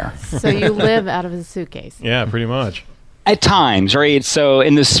somewhere. So you live out of a suitcase. Yeah, pretty much. At times, right? So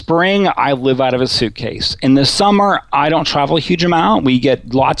in the spring, I live out of a suitcase. In the summer, I don't travel a huge amount. We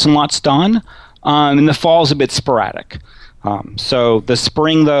get lots and lots done. In the fall is a bit sporadic. So the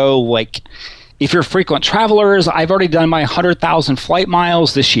spring, though, if you're frequent travelers, I've already done my 100,000 flight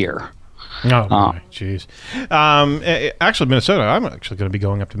miles this year. Oh, jeez. Actually, Minnesota, I'm actually going to be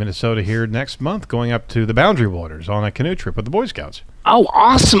going up to Minnesota here next month, going up to the Boundary Waters on a canoe trip with the Boy Scouts. Oh,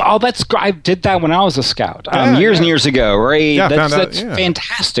 awesome. Oh, that's great. I did that when I was a scout years and years ago, right? Yeah, that's a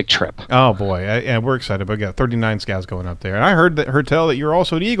fantastic trip. Oh, boy. And we're excited. We got 39 scouts going up there. And I heard tell that you're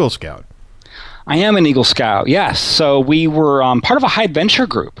also an Eagle Scout. I am an Eagle Scout, yes. So we were part of a high adventure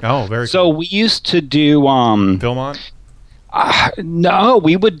group. Oh, very cool. So we used to do... Philmont? No,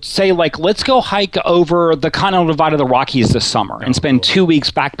 we would say, let's go hike over the Continental Divide of the Rockies this summer and spend 2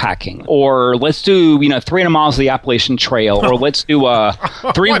 weeks backpacking. Or let's do, 300 miles of the Appalachian Trail. Or let's do a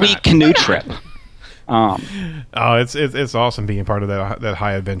 3-week canoe trip. It's awesome being part of that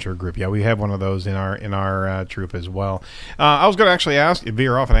high adventure group. Yeah, we have one of those in our troop as well. I was going to actually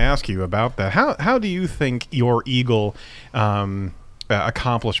veer off and ask you about that. How do you think your Eagle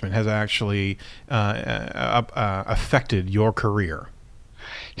accomplishment has actually affected your career?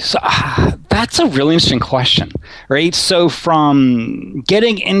 So that's a really interesting question, right? So from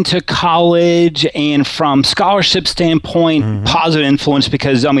getting into college and from scholarship standpoint, positive influence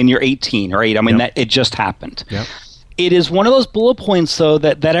because, you're 18, right? That it just happened. Yep. It is one of those bullet points, though,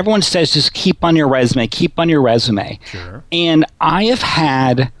 that everyone says just keep on your resume, keep on your resume. Sure. And I have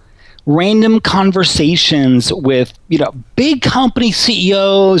had random conversations with, big company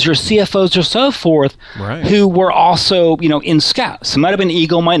CEOs or CFOs or so forth, right, who were also, in Scouts. It might have been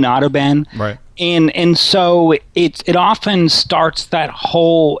Eagle, might not have been. Right. And so it often starts that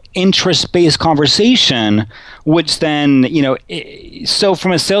whole interest-based conversation, which then, so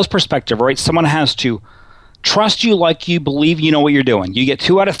from a sales perspective, right, someone has to trust you, like you, believe you know what you're doing. You get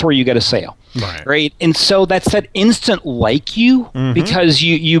 2 out of 3, you get a sale. Right. And so that's that instant like you, because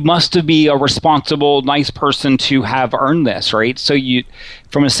you must be a responsible, nice person to have earned this, right? So you,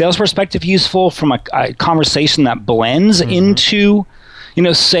 from a sales perspective, useful, from a conversation that blends into,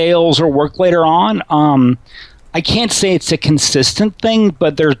 sales or work later on. I can't say it's a consistent thing,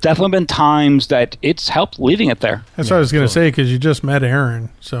 but there's definitely been times that it's helped leaving it there. That's what I was going to say, because you just met Aaron,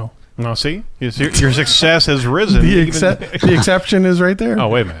 so. No, see? Your success has risen. The exception is right there. Oh,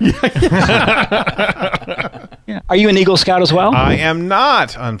 wait a minute. Yeah. Are you an Eagle Scout as well? I am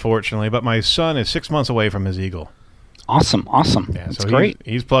not, unfortunately, but my son is 6 months away from his Eagle. Awesome. Yeah, that's so great.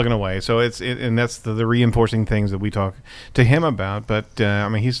 He's plugging away. So and that's the reinforcing things that we talk to him about. But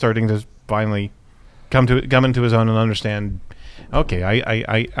he's starting to finally come into his own and understand.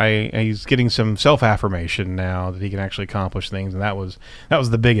 Okay, he's getting some self-affirmation now that he can actually accomplish things, and that was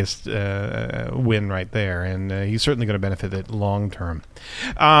the biggest win right there, and he's certainly going to benefit it long term.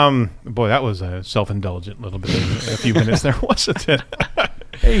 Boy, that was a self-indulgent little bit of a few minutes there, wasn't it?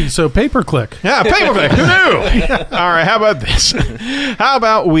 Hey, so pay-per-click. Yeah, pay-per-click. Who knew? All right, how about this? How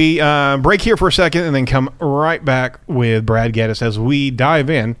about we break here for a second and then come right back with Brad Geddes as we dive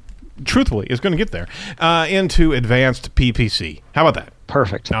in. Truthfully, it's going to get there, into advanced PPC. How about that?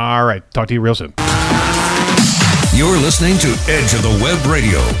 Perfect. All right. Talk to you real soon. You're listening to Edge of the Web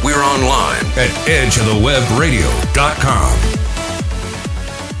Radio. We're online at edgeofthewebradio.com.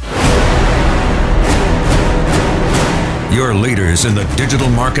 Your leaders in the digital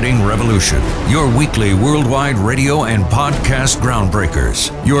marketing revolution. Your weekly worldwide radio and podcast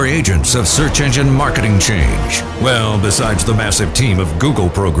groundbreakers. Your agents of search engine marketing change. Well, besides the massive team of Google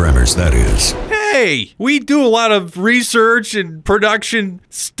programmers, that is. Hey, we do a lot of research and production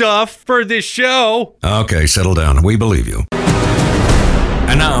stuff for this show. Okay, settle down. We believe you.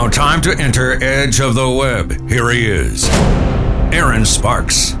 And now, time to enter Edge of the Web. Here he is, Aaron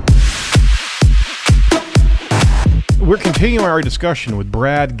Sparks. We're continuing our discussion with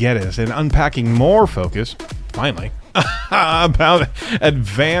Brad Geddes and unpacking more focus, finally, about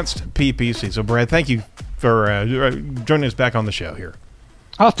advanced PPC. So, Brad, thank you for joining us back on the show here.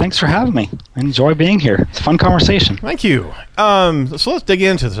 Oh, thanks for having me. I enjoy being here. It's a fun conversation. Thank you. So let's dig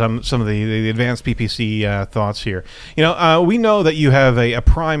into some of the advanced PPC thoughts here. We know that you have a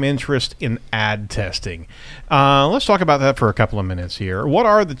prime interest in ad testing. Let's talk about that for a couple of minutes here. What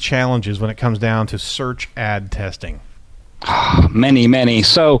are the challenges when it comes down to search ad testing? Many.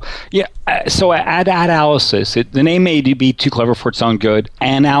 So ad analysis, the name may be too clever for its own good,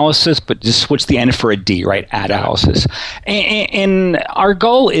 analysis, but just switch the N for a D, right? Ad analysis. And our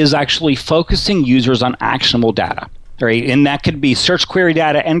goal is actually focusing users on actionable data, right? And that could be search query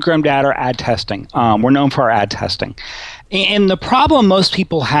data, ngram data, or ad testing. We're known for our ad testing. And the problem most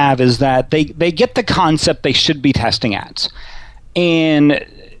people have is that they get the concept they should be testing ads.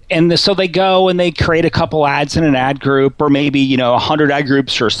 So they go and they create a couple ads in an ad group, or maybe 100 ad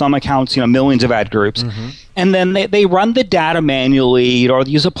groups, or some accounts millions of ad groups, and then they run the data manually, or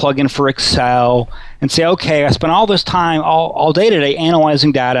use a plugin for Excel and say, okay, I spent all this time all day today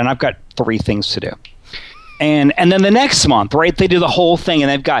analyzing data, and I've got 3 things to do. And then the next month, right, they do the whole thing,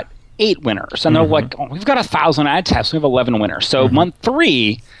 and they've got 8 winners, and they're like, oh, we've got 1,000 ad tests, we have 11 winners. So month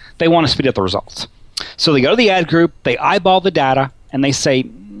 3, they want to speed up the results. So they go to the ad group, they eyeball the data, and they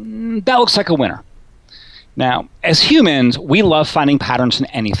say, that looks like a winner. Now, as humans, we love finding patterns in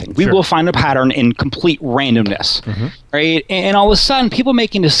anything. We will find a pattern in complete randomness, right? And all of a sudden, people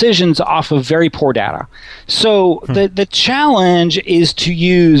making decisions off of very poor data. So the challenge is to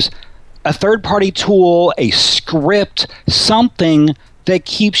use a third-party tool, a script, something that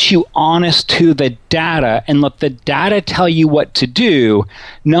keeps you honest to the data and let the data tell you what to do,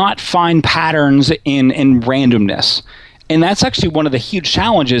 not find patterns in randomness. And that's actually one of the huge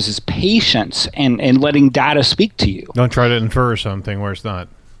challenges is patience and letting data speak to you. Don't try to infer something where it's not.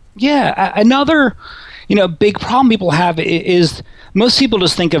 Yeah. Another a big problem people have is most people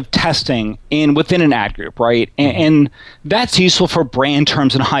just think of testing within an ad group, right? And that's useful for brand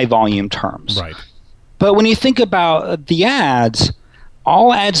terms and high volume terms. Right. But when you think about the ads,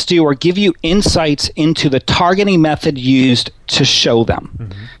 all ads do are give you insights into the targeting method used to show them.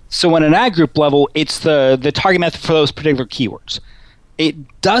 Mm-hmm. So at an ad group level, it's the target method for those particular keywords.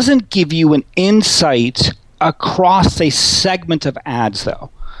 It doesn't give you an insight across a segment of ads, though.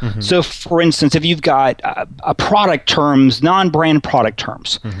 Mm-hmm. So, for instance, if you've got a product terms, non-brand product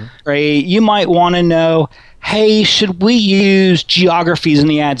terms, right, you might want to know, hey, should we use geographies in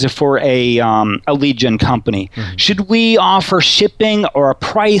the ads for a lead gen company? Mm-hmm. Should we offer shipping or a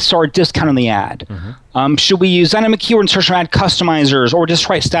price or a discount on the ad? Mm-hmm. Should we use dynamic keyword insertion ad customizers or just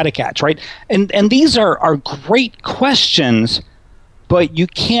write static ads, right? And these are great questions, but you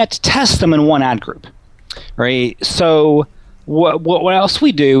can't test them in one ad group, right? So what else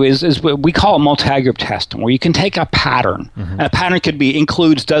we do is we call it multi-ad group testing, where you can take a pattern. Mm-hmm. And a pattern could be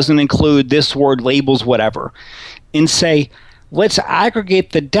includes, doesn't include, this word, labels, whatever, and say, let's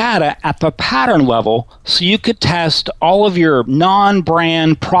aggregate the data at the pattern level so you could test all of your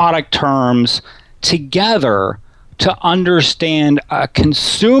non-brand product terms together to understand a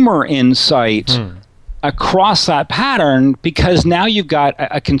consumer insight across that pattern, because now you've got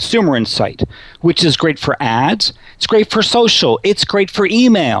a consumer insight, which is great for ads. It's great for social. It's great for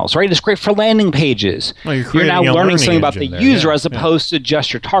emails, right? It's great for landing pages. Well, you're now learning something about the user as opposed to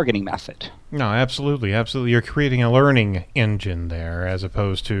just your targeting method. No, absolutely. You're creating a learning engine there, as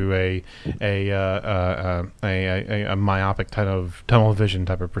opposed to a myopic type of tunnel vision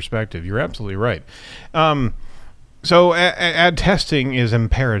type of perspective. You're absolutely right. So ad testing is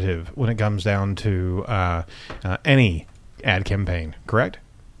imperative when it comes down to any ad campaign, correct?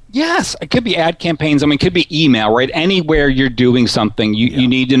 Yes, it could be ad campaigns. I mean, it could be email, right? Anywhere you're doing something, you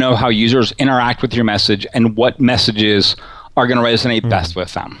need to know how users interact with your message and what messages are going to resonate best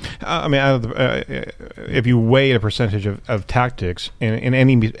with them. I mean, if you weigh a percentage of tactics in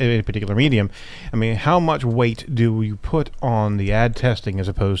any particular medium, I mean, how much weight do you put on the ad testing as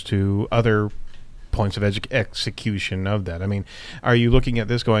opposed to other points of execution of that? I mean, are you looking at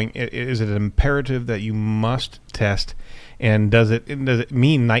this going, is it imperative that you must test, and does it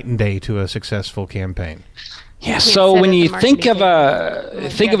mean night and day to a successful campaign? Yeah, so when you think of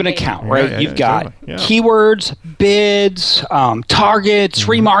an account, right? You've got keywords, bids, targets,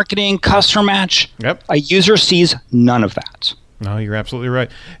 remarketing, customer match. Yep. A user sees none of that. No, you're absolutely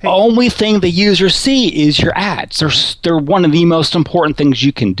right. Hey, only thing the users see is your ads. They're one of the most important things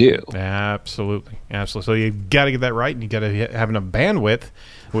you can do. Absolutely. So you got to get that right, and you got to have enough bandwidth,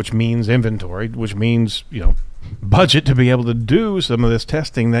 which means inventory, which means budget to be able to do some of this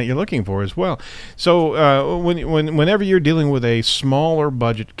testing that you're looking for as well. So whenever you're dealing with a smaller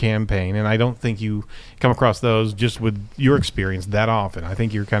budget campaign, and I don't think you come across those just with your experience that often. I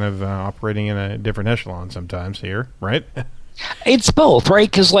think you're kind of operating in a different echelon sometimes here, right? It's both, right?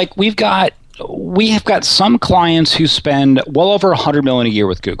 Because we have got some clients who spend well over $100 million a year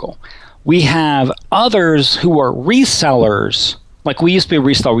with Google. We have others who are resellers. Like, we used to be a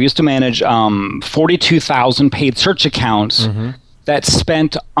reseller. We used to manage 42,000 paid search accounts that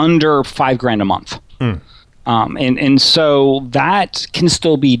spent under $5,000 a month. And so that can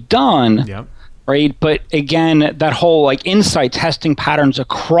still be done. Yep. Right? But again, that whole insight testing patterns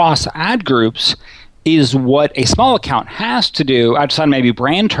across ad groups is what a small account has to do outside maybe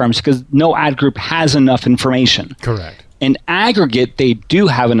brand terms, because no ad group has enough information. Correct. In aggregate, they do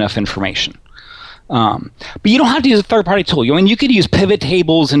have enough information. But you don't have to use a third-party tool. I mean, you could use pivot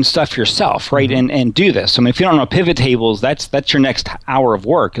tables and stuff yourself, right, and do this. I mean, if you don't know pivot tables, that's your next hour of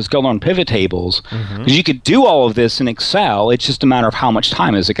work, is go learn pivot tables. Because you could do all of this in Excel. It's just a matter of how much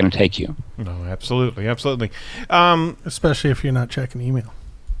time is it going to take you. No, absolutely. Especially if you're not checking email.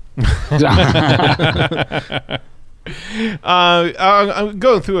 I'm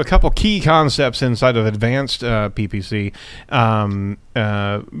going through a couple key concepts inside of advanced PPC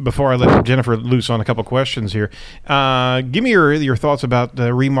before I let Jennifer loose on a couple questions here. Give me your thoughts about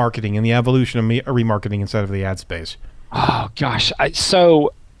remarketing and the evolution of remarketing inside of the ad space. Oh gosh,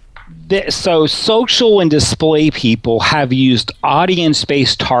 so social and display people have used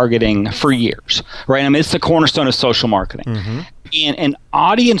audience-based targeting for years, right? I mean, it's the cornerstone of social marketing. And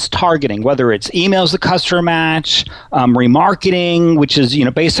audience targeting, whether it's emails, the customer match, remarketing, which is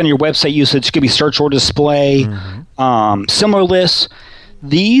based on your website usage, it could be search or display, similar lists.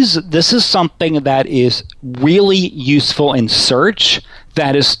 This is something that is really useful in search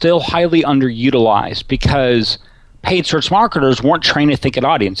that is still highly underutilized, because paid search marketers weren't trained to think in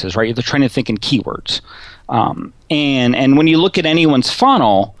audiences, right? They're trained to think in keywords. And when you look at anyone's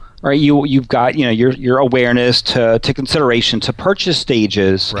funnel, right? You've got your awareness to consideration to purchase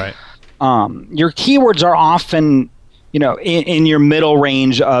stages. Right. Your keywords are often in your middle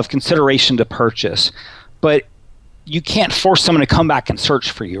range of consideration to purchase, but you can't force someone to come back and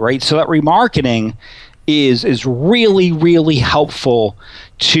search for you, right? So that remarketing is really, really helpful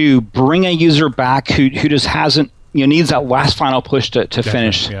to bring a user back who just hasn't needs that last final push to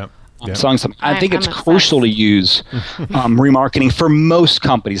finish. Yep. Selling something. I think it's crucial to use remarketing for most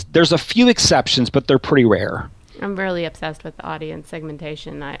companies. There's a few exceptions, but they're pretty rare. I'm really obsessed with the audience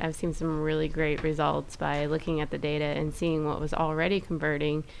segmentation. I've seen some really great results by looking at the data and seeing what was already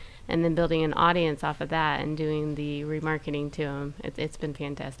converting and then building an audience off of that and doing the remarketing to them. It's been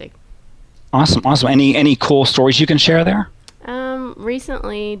fantastic. Awesome. Any cool stories you can share there?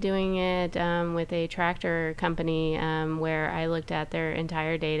 Recently doing it with a tractor company where I looked at their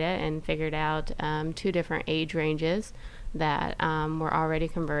entire data and figured out 2 different age ranges that were already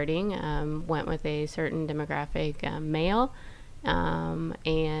converting, went with a certain demographic male and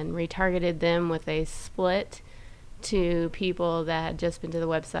retargeted them with a split to people that had just been to the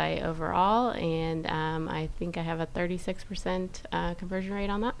website overall, and I think I have a 36% conversion rate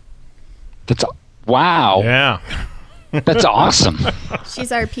on that. That's wow. Yeah. That's awesome.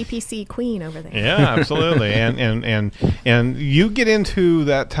 She's our PPC queen over there. Yeah, absolutely. And you get into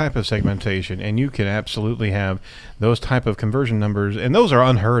that type of segmentation, and you can absolutely have those type of conversion numbers, and those are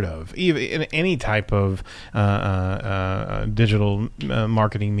unheard of, even in any type of digital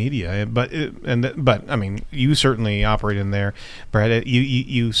marketing media. But I mean, you certainly operate in there, Brad.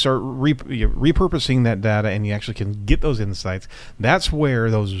 You start repurposing that data, and you actually can get those insights. That's where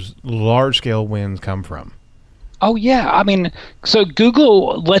those large scale wins come from. Oh, yeah. I mean, so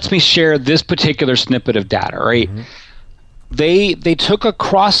Google lets me share this particular snippet of data, right? Mm-hmm. They took a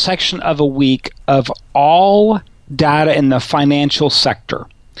cross-section of a week of all data in the financial sector.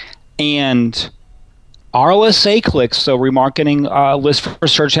 And RLSA clicks, so remarketing list for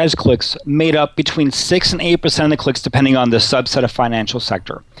search ads clicks, made up between 6 and 8% of the clicks, depending on the subset of financial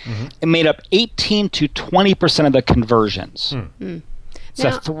sector. Mm-hmm. It made up 18 to 20% of the conversions. Mm.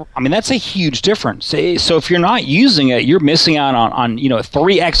 So, that's a huge difference. So if you're not using it, you're missing out on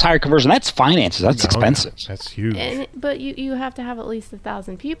 3x higher conversion. That's finances. That's expensive. That's huge. But you have to have at least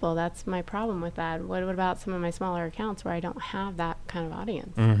 1,000 people. That's my problem with that. What about some of my smaller accounts where I don't have that kind of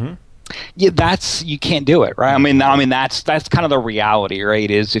audience? Mm-hmm. Yeah, you can't do it, right? I mean that's kind of the reality, right?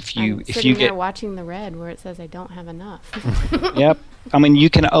 Is if you get watching the red where it says I don't have enough. Yep. I mean, you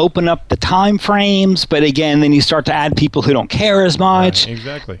can open up the time frames, but again, then you start to add people who don't care as much. Right,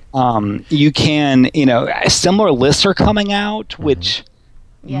 exactly. You can, similar lists are coming out, which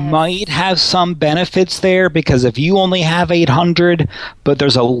might have some benefits there, because if you only have 800, but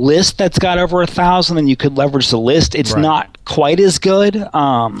there's a list that's got over 1,000, then you could leverage the list. It's not quite as good.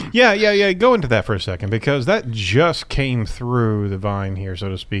 Yeah. Go into that for a second, because that just came through the vine here, so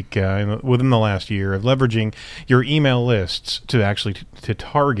to speak, within the last year of leveraging your email lists to actually to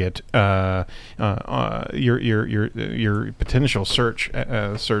target your potential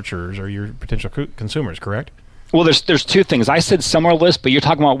searchers or your potential consumers. Correct? Well, there's 2 things. I said similar list, but you're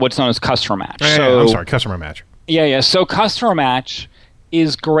talking about what's known as customer match. I'm sorry, customer match. Yeah. So customer match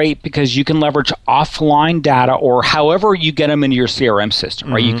is great because you can leverage offline data, or however you get them into your CRM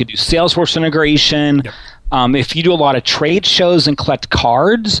system, right? You could do Salesforce integration. Yep. If you do a lot of trade shows and collect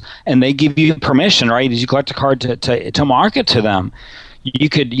cards, and they give you permission, right, as you collect a card to market to them, you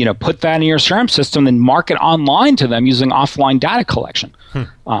could put that in your CRM system and market online to them using offline data collection.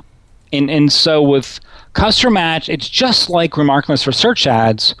 And so with Customer Match, it's just like Remarketing List for search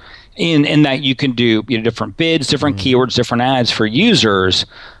ads in that you can do different bids, different keywords, different ads for users.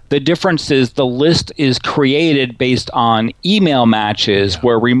 The difference is the list is created based on email matches,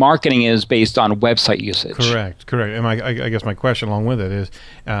 where remarketing is based on website usage. Correct. And I guess my question along with it is,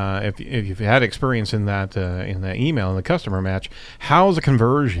 if you've had experience in that email and the customer match, how's the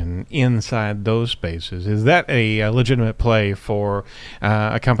conversion inside those spaces? Is that a legitimate play for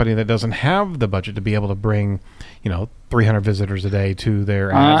a company that doesn't have the budget to be able to bring 300 visitors a day to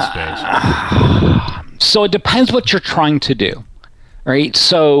their ad space? So it depends what you're trying to do. Right,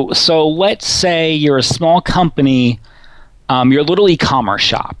 so let's say you're a small company, you're a little e-commerce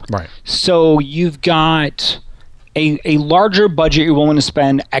shop. Right. So you've got a larger budget you're willing to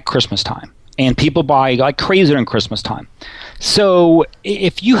spend at Christmas time, and people buy like crazy during Christmas time. So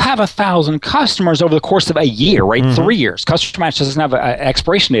if you have 1,000 customers over the course of a year, right, 3 years, Customer Match doesn't have an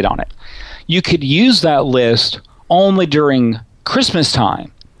expiration date on it. You could use that list only during Christmas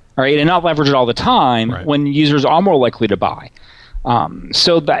time, right, and not leverage it all the time when users are more likely to buy.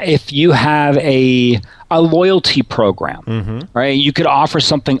 So that if you have a loyalty program, right, you could offer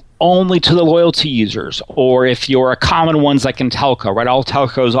something only to the loyalty users. Or if you're a common ones like in telco, right, all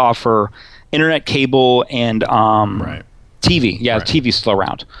telcos offer internet, cable, and TV. Yeah, right. TV's still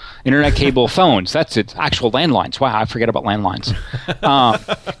around. Internet, cable, phones. That's it. Actual landlines. Wow, I forget about landlines. All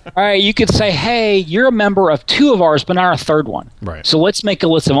right, you could say, hey, you're a member of 2 of ours, but not a third one. Right. So let's make a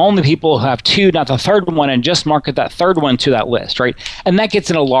list of only people who have 2, not the third one, and just market that third one to that list, right? And that gets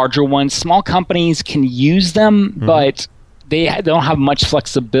into larger ones. Small companies can use them, but they don't have much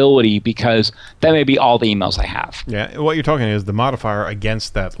flexibility because that may be all the emails I have. Yeah, what you're talking is the modifier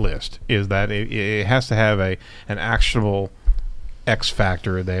against that list is that it has to have an actionable X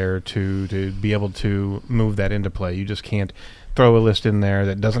factor there to be able to move that into play. You just can't throw a list in there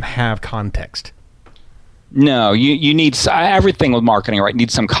that doesn't have context. No, you need everything with marketing, right?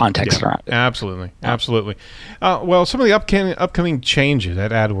 Needs some context around it. Absolutely, absolutely. Well, some of the upcoming changes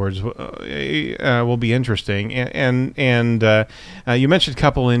at AdWords will be interesting, and you mentioned a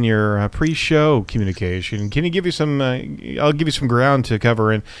couple in your pre-show communication. Can you give you some? I'll give you some ground to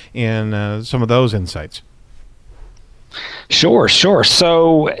cover in some of those insights. Sure.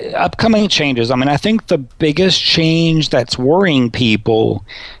 So upcoming changes. I mean, I think the biggest change that's worrying people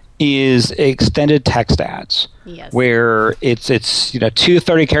is extended text ads, where it's 2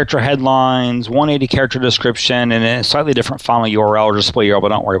 30-character headlines, 180-character description, and a slightly different final URL or display URL, but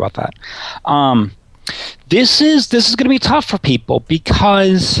don't worry about that. This is going to be tough for people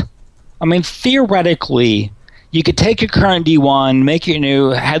because, I mean, theoretically, you could take your current D1, make your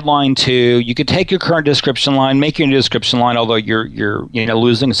new headline 2. You could take your current description line, make your new description line, although you're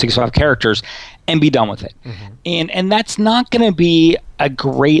losing 65 characters, and be done with it. And that's not going to be a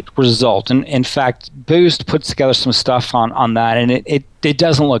great result. And in fact, Boost puts together some stuff on that, and it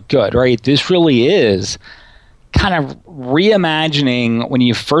doesn't look good, right? This really is kind of reimagining when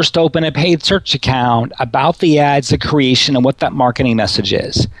you first open a paid search account about the ads, the creation, and what that marketing message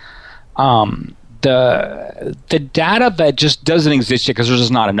is. The data that just doesn't exist yet because there's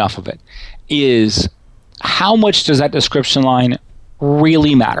just not enough of it is how much does that description line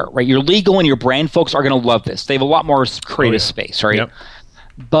really matter, right? Your legal and your brand folks are going to love this. They have a lot more creative space, right? Yep.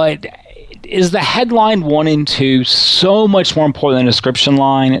 But is the headline 1 and 2 so much more important than the description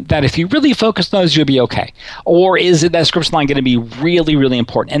line that if you really focus on those, you'll be okay? Or is it that description line going to be really, really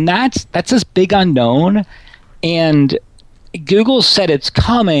important? And that's this big unknown. And Google said it's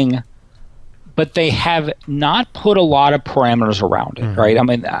coming, but they have not put a lot of parameters around it, right? I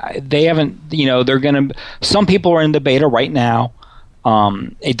mean, they haven't, they're going to, some people are in the beta right now.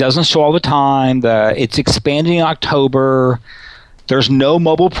 It doesn't show all the time. It's expanding in October. There's no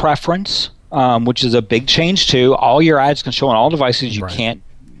mobile preference, which is a big change too. All your ads can show on all devices. You can't,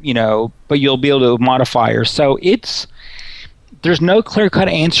 but you'll be able to modify. So there's no clear-cut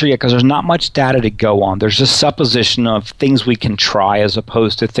answer yet because there's not much data to go on. There's just supposition of things we can try as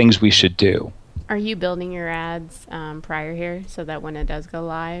opposed to things we should do. Are you building your ads prior here so that when it does go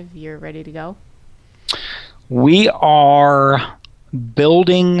live, you're ready to go? We are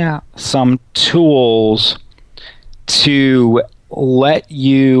building some tools to let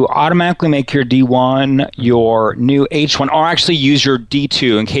you automatically make your D1 your new H1, or actually use your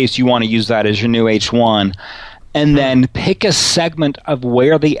D2 in case you want to use that as your new H1, and then pick a segment of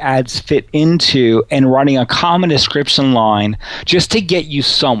where the ads fit into and running a common description line just to get you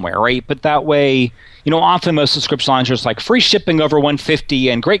somewhere, right? But that way, often most description lines are just like free shipping over $150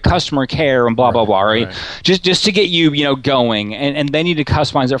 and great customer care and blah, blah, blah, right? Just to get you, going, and then you need to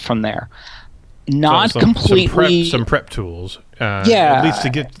customize it from there. Not completely. Some prep tools. At least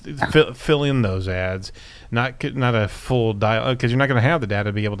to fill in those ads. Not a full dial, because you're not going to have the data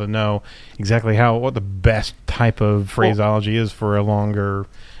to be able to know exactly what the best type of phraseology is for a longer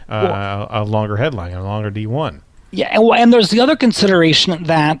headline, a longer D1. Yeah, and there's the other consideration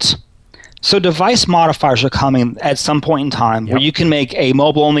that so device modifiers are coming at some point in time where you can make a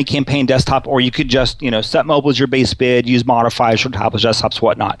mobile-only campaign desktop, or you could just set mobile as your base bid, use modifiers for tablets, desktops,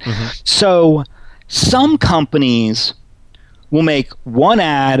 whatnot. So some companies will make one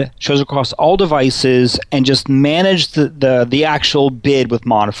ad, shows across all devices, and just manage the actual bid with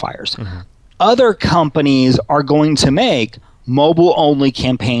modifiers. Other companies are going to make mobile-only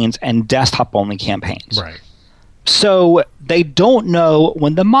campaigns and desktop-only campaigns. Right. So they don't know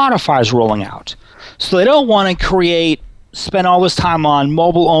when the modifiers are rolling out. So they don't want to spend all this time on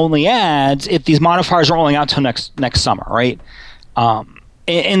mobile-only ads if these modifiers are rolling out till next summer, right?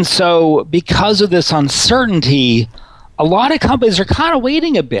 And so because of this uncertainty, a lot of companies are kind of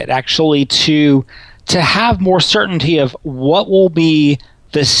waiting a bit, actually, to have more certainty of what will be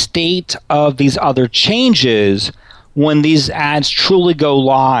the state of these other changes when these ads truly go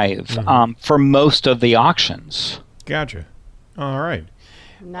live for most of the auctions. Gotcha. All right.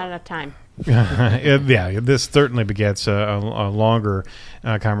 Not enough time. Yeah, this certainly begets a longer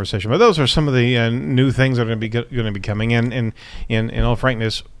conversation. But those are some of the new things that are going to be coming. And in all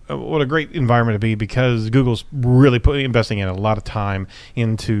frankness, what a great environment to be, because Google's really investing in a lot of time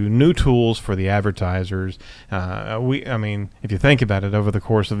into new tools for the advertisers. I mean, if you think about it, over the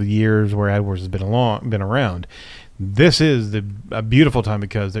course of the years where AdWords has been around, this is a beautiful time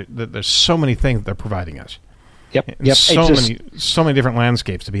because there's so many things that they're providing us. Yep. So many different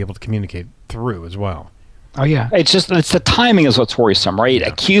landscapes to be able to communicate through as well. Oh yeah, it's the timing is what's worrisome, right? Yeah.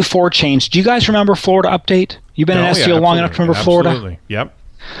 A Q4 change. Do you guys remember Florida Update? You've been in SEO long enough to remember Florida? Absolutely. Yep.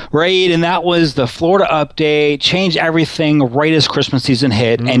 Right, and that was the Florida Update, changed everything right as Christmas season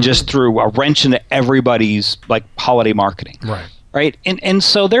hit, and just threw a wrench into everybody's holiday marketing. Right, and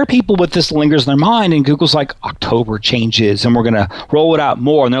so there are people with this lingers in their mind, and Google's like, October changes, and we're going to roll it out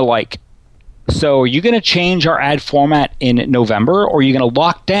more, and they're like, so are you going to change our ad format in November, or are you going to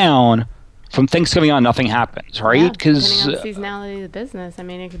lock down from Thanksgiving on, nothing happens, right? Because depending on seasonality of the business, I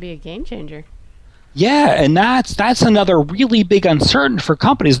mean, it could be a game changer. Yeah, and that's another really big uncertainty for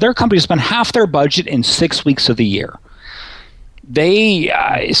companies. Their companies spend half their budget in 6 weeks of the year. They're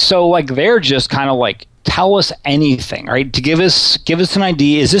just kind of like, tell us anything, right? To give us an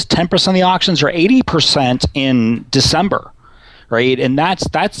idea, is this 10% of the auctions or 80% in December? Right, and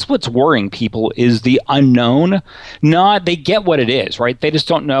that's what's worrying people is the unknown. They get what it is, right? They just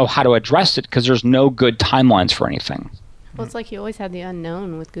don't know how to address it because there's no good timelines for anything. Well, it's like you always had the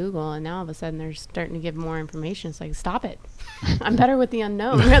unknown with Google, and now all of a sudden they're starting to give more information. It's like, stop it! I'm better with the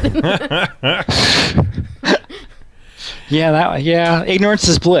unknown rather than. Ignorance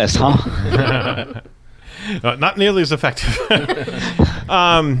is bliss, huh? Not nearly as effective.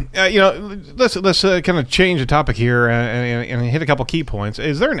 Let's kind of change the topic here and hit a couple key points.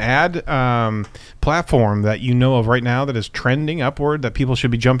 Is there an ad platform that you know of right now that is trending upward that people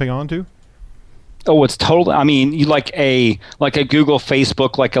should be jumping onto? Oh, it's totally. I mean, you like a Google,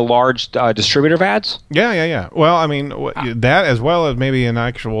 Facebook, like a large distributor of ads. Yeah. Well, I mean that as well as maybe an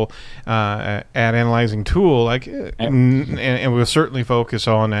actual ad analyzing tool, and we'll certainly focus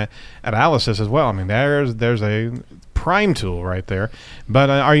on analysis as well. I mean, there's a prime tool right there.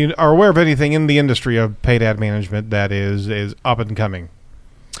 But are you aware of anything in the industry of paid ad management that is up and coming?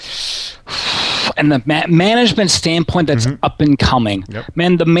 And the management standpoint that's up and coming,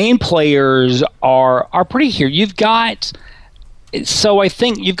 man, the main players are pretty here. So I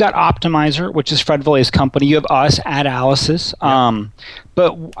think you've got Optimizer, which is Fred Vallet's company. You have us, Adalysis.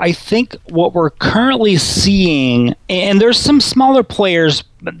 But I think what we're currently seeing, and there's some smaller players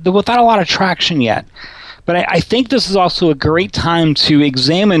but without a lot of traction yet, but I think this is also a great time to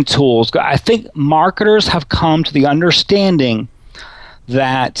examine tools. I think marketers have come to the understanding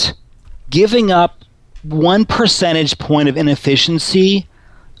that giving up 1 percentage point of inefficiency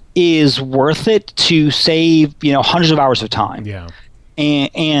is worth it to save, hundreds of hours of time. Yeah.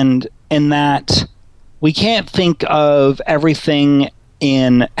 And that we can't think of everything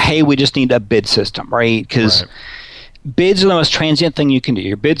in, hey, we just need a bid system, right? Because bids are the most transient thing you can do.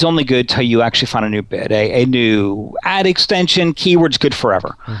 Your bid's only good till you actually find a new bid. A new ad extension, keyword's good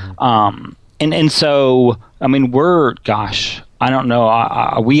forever. And so, I mean, I don't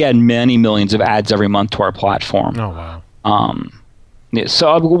know. We add many millions of ads every month to our platform. Oh wow!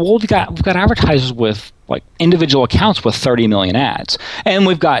 So we've got advertisers with individual accounts with 30 million ads, and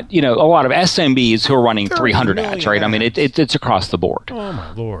we've got a lot of SMBs who are running 300 ads, right? I mean, it's across the board. Oh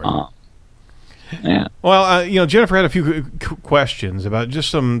my lord! Yeah. Well, Jennifer had a few questions about just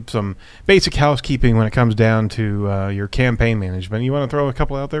some basic housekeeping when it comes down to your campaign management. You want to throw a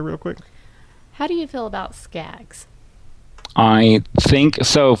couple out there real quick? How do you feel about SCAGs? I think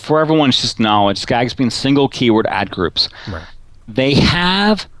so. For everyone's just knowledge, SCAGs being single keyword ad groups. Right. They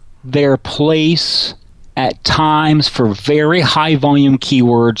have their place at times for very high volume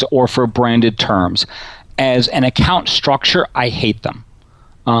keywords or for branded terms. As an account structure, I hate them.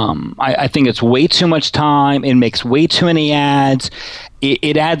 I think it's way too much time. It makes way too many ads.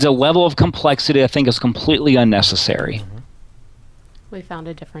 It adds a level of complexity I think is completely unnecessary. We found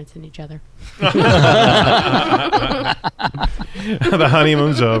a difference in each other. The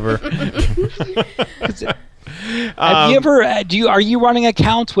honeymoon's over. Have you ever? Are you running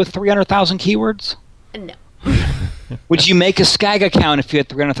accounts with 300,000 keywords? No. Would you make a SCAG account if you had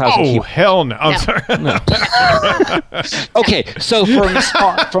 300,000 keywords? Oh, hell no. I'm sorry. No. Okay, so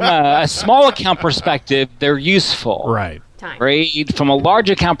from a small account perspective, they're useful. Right. Right. From a large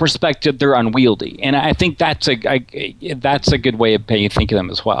account perspective, they're unwieldy, and I think that's a good way of thinking of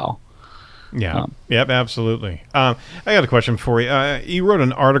them as well. Yeah. Yep. Absolutely. I got a question for you. You wrote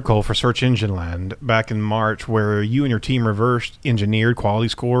an article for Search Engine Land back in March where you and your team reverse engineered quality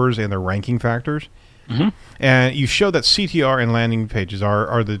scores and their ranking factors. Mm-hmm. And you show that CTR and landing pages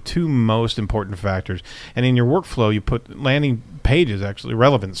are the two most important factors. And in your workflow, you put landing pages, actually,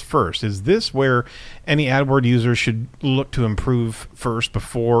 relevance first. Is this where any AdWord user should look to improve first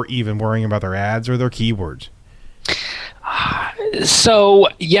before even worrying about their ads or their keywords? So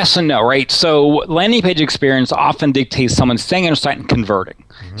yes and no, right? So landing page experience often dictates someone staying on your site and converting.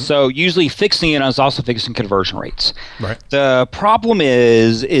 Mm-hmm. So usually fixing it is also fixing conversion rates. Right. The problem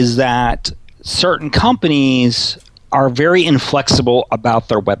is that certain companies are very inflexible about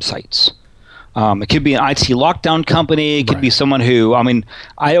their websites. It could be an IT lockdown company. It could be someone who, I mean,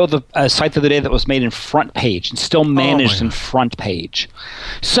 I know a site the other day that was made in front page and still managed in front page.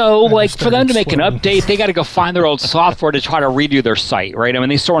 So, like, for them to make an update, they got to go find their old software to try to redo their site, right? I mean,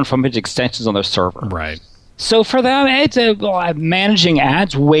 they store in front page extensions on their server. Right. So for them, it's managing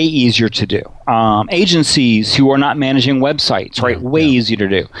ads way easier to do. Agencies who are not managing websites, right, way easier to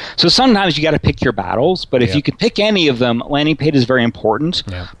do. So sometimes you got to pick your battles, but if you can pick any of them, landing page is very important.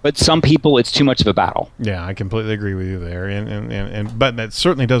 Yeah. But some people, it's too much of a battle. Yeah, I completely agree with you there, and but that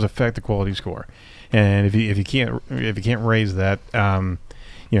certainly does affect the quality score. And if you can't raise that,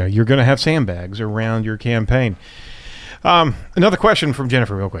 you're going to have sandbags around your campaign. Another question from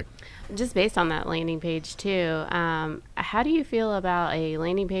Jennifer, real quick. Just based on that landing page too, how do you feel about a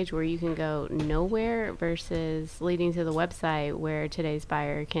landing page where you can go nowhere versus leading to the website where today's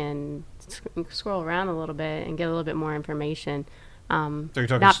buyer can scroll around a little bit and get a little bit more information? So you're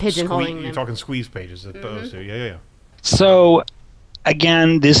talking not pigeonholing them. You're talking squeeze pages as opposed to yeah. So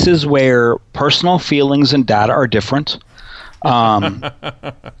again, this is where personal feelings and data are different.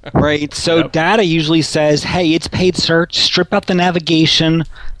 Right. So data usually says, hey, it's paid search, strip out the navigation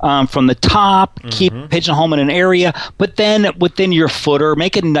from the top, keep pigeonhole in an area, but then within your footer,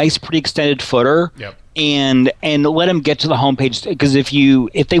 make a nice, pretty extended footer. And let them get to the homepage, because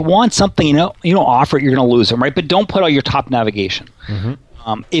if they want something, you don't offer it, you're going to lose them, right? But don't put all your top navigation.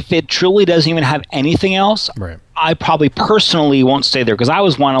 If it truly doesn't even have anything else, I probably personally won't stay there, because I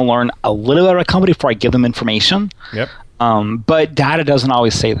always want to learn a little bit about a company before I give them information. But data doesn't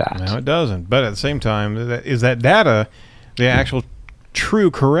always say that. No, it doesn't. But at the same time, is that data the actual true,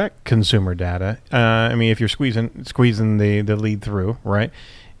 correct consumer data? I mean, if you're squeezing the lead through, right?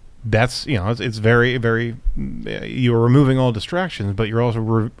 That's, it's very, very, you're removing all distractions, but you're also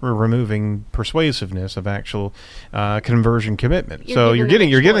removing persuasiveness of actual conversion commitment. So you're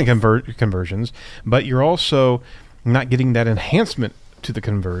getting conversions, but you're also not getting that enhancement to the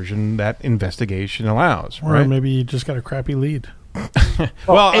conversion that investigation allows, right? Or maybe you just got a crappy lead.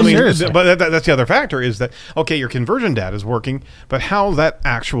 Well, I mean, but that's the other factor is that, okay, your conversion data is working, but how's that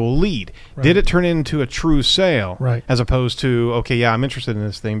actual lead? Right. Did it turn into a true sale? Right. As opposed to, okay, yeah, I'm interested in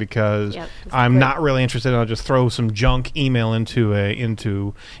this thing because I'm not really interested, and I'll just throw some junk email into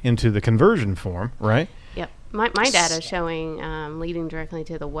the conversion form, right? Yep. My data is showing leading directly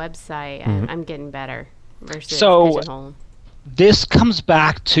to the website, and I'm getting better versus pigeonhole. This comes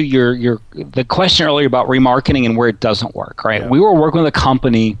back to the question earlier about remarketing and where it doesn't work, right? We were working with a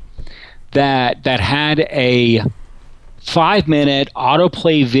company that had a 5-minute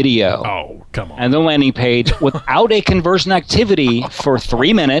autoplay video. Oh, come on. And the landing page without a conversion activity for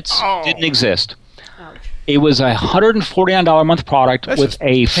 3 minutes. Didn't exist. It was a $149 a month product with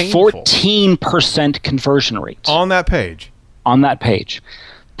a 14% conversion rate. On that page? On that page.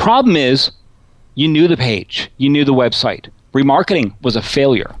 Problem is, you knew the page. You knew the website. Remarketing was a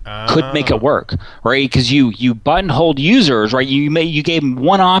failure. Couldn't make it work, right? Because you buttonholed users, right? You gave them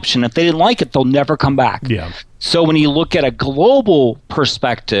one option. If they didn't like it, they'll never come back. Yeah. So when you look at a global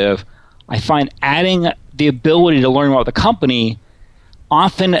perspective, I find adding the ability to learn about the company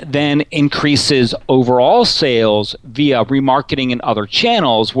often then increases overall sales via remarketing in other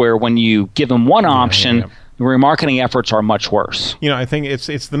channels, where when you give them one option, the remarketing efforts are much worse. I think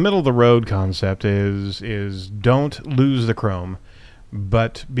it's the middle of the road concept is don't lose the Chrome,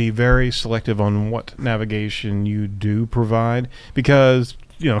 but be very selective on what navigation you do provide, because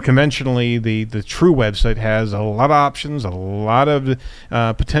conventionally the true website has a lot of options, a lot of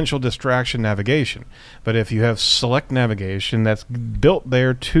potential distraction navigation. But if you have select navigation that's built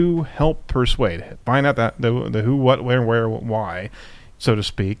there to help persuade, find out that the who, what, where, why, so to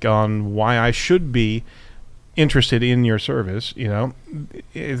speak, on why I should be interested in your service,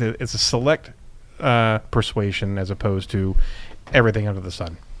 it's a select persuasion as opposed to everything under the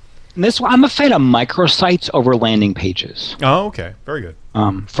sun. I'm a fan of microsites over landing pages. Oh, okay. Very good.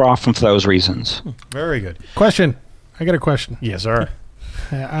 For those reasons. Very good. Question. I got a question. Yes, sir.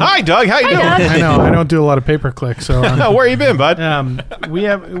 Hi, Doug. How you doing? I know. I don't do a lot of pay-per-click, so where you been, bud? We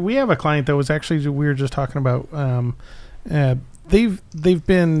have a client that was actually we were just talking about. They've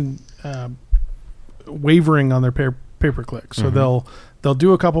been wavering on their pay-per-click, so they'll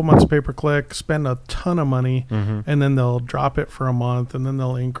do a couple months pay-per-click, spend a ton of money, and then they'll drop it for a month, and then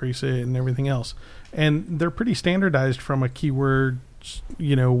they'll increase it and everything else. And they're pretty standardized from a keyword,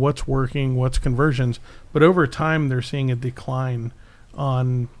 what's working, what's conversions, but over time they're seeing a decline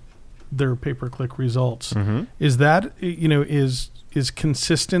on their pay-per-click results. Is that is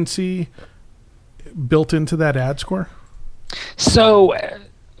consistency built into that ad score? So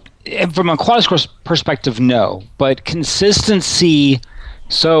from a quality score perspective, no, but consistency.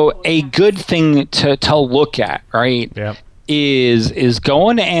 So a good thing to look at, right? Yeah. Is go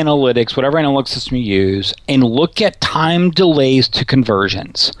into analytics, whatever analytics system you use, and look at time delays to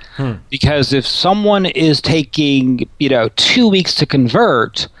conversions. Because if someone is taking 2 weeks to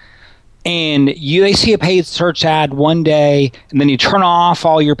convert, and they see a paid search ad one day, and then you turn off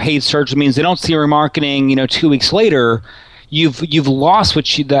all your paid search, it means they don't see remarketing 2 weeks later. You've lost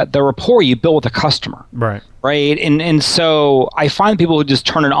the rapport you built with the customer. Right. And so I find people who just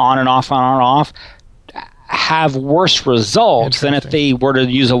turn it on and off have worse results than if they were to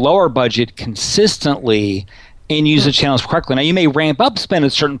use a lower budget consistently and use the channels correctly. Now, you may ramp up spend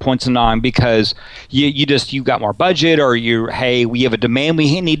at certain points in time because you got more budget, or we have a demand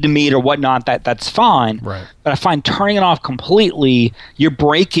we need to meet or whatnot. That's fine. Right. But I find turning it off completely, you're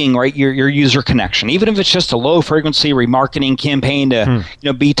breaking your user connection. Even if it's just a low frequency remarketing campaign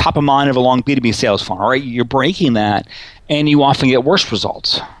to be top of mind of a long B2B sales funnel, right? You're breaking that, and you often get worse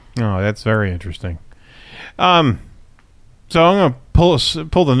results. Oh, that's very interesting. So I'm going to pull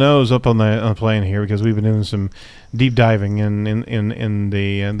the nose up on the plane here, because we've been doing some deep diving in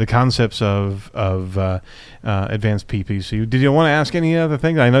the concepts of advanced PPC. Did you want to ask any other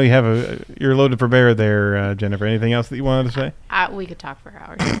things? I know you're loaded for bear there, Jennifer. Anything else that you wanted to say? We could talk for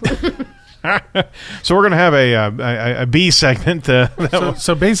hours. So we're going to have a B segment.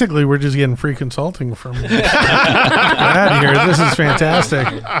 So basically, we're just getting free consulting from Brad here. This is fantastic.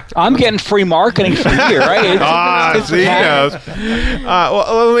 I'm getting free marketing from you, right? Well,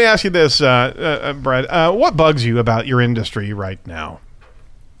 let me ask you this, Brad. What bugs you about your industry right now?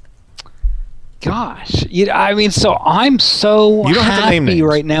 Gosh, so I'm so happy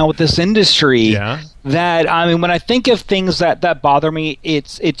right now with this industry that, when I think of things that bother me,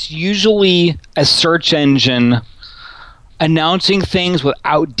 it's usually a search engine announcing things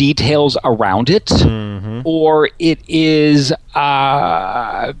without details around it, or it is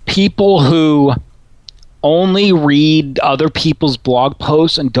people who only read other people's blog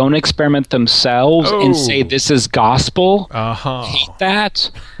posts and don't experiment themselves and say this is gospel. Hate that.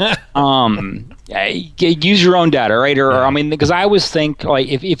 Use your own data, right? Because I always think,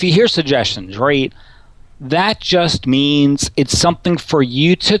 if you hear suggestions, right, that just means it's something for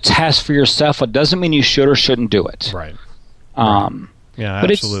you to test for yourself. It doesn't mean you should or shouldn't do it. Right. Yeah,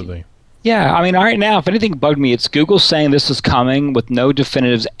 absolutely. Right now, if anything bugged me, it's Google saying this is coming with no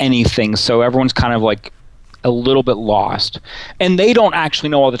definitives anything. So everyone's kind of a little bit lost, and they don't actually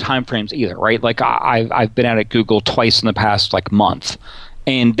know all the time frames either, right? I've been at Google twice in the past month,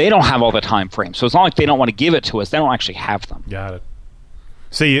 and they don't have all the time frames. So it's not like they don't want to give it to us; they don't actually have them. Got it.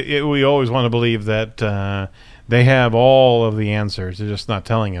 See, we always want to believe that they have all of the answers. They're just not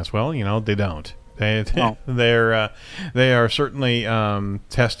telling us. Well, they don't. They are certainly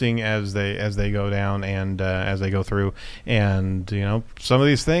testing as they go down and as they go through, and some of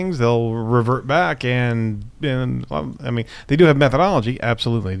these things they'll revert back, and they do have methodology,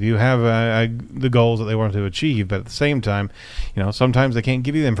 absolutely. They do have the goals that they want to achieve, but at the same time, sometimes they can't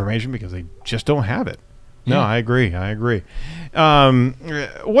give you the information because they just don't have it. No, I agree.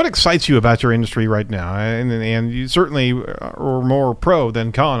 What excites you about your industry right now? And you certainly are more pro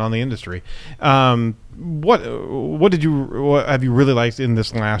than con on the industry. What have you really liked in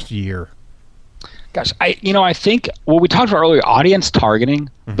this last year? Gosh, I think what we talked about earlier, audience targeting,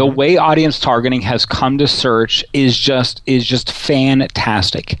 the way audience targeting has come to search is just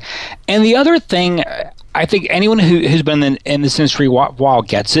fantastic. And the other thing, I think anyone who's been in this industry a while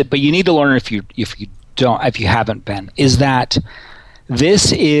gets it, but you need to learn if you haven't been, is that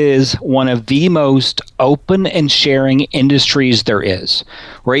this is one of the most open and sharing industries there is,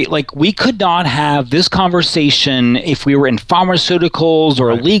 right? We could not have this conversation if we were in pharmaceuticals or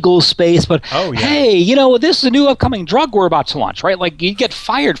a legal space, but hey, this is a new upcoming drug we're about to launch, right? You'd get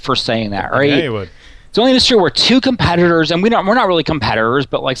fired for saying that, right? Yeah, you would. It's the only industry where two competitors, and we're not really competitors,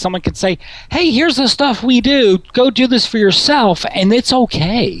 but like someone could say, hey, here's the stuff we do. Go do this for yourself, and it's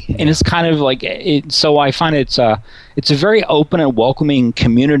okay. And it's kind of like so I find it's a very open and welcoming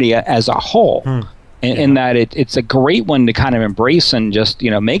community as a whole. In that it's a great one to kind of embrace and just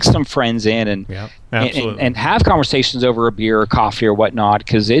make some friends in and have conversations over a beer or coffee or whatnot,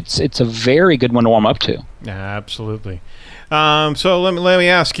 because it's a very good one to warm up to. Absolutely. So let me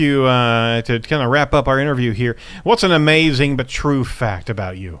ask you to kind of wrap up our interview here. What's an amazing but true fact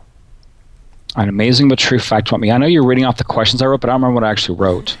about you? An amazing but true fact about me. I know you're reading off the questions I wrote, but I don't remember what I actually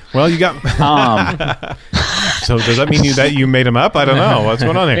wrote. Well, you got. So does that mean that you made them up? I don't know. What's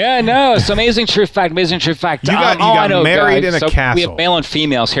going on here? Yeah, no. It's amazing true fact. Amazing true fact. You got married in a castle. We have male and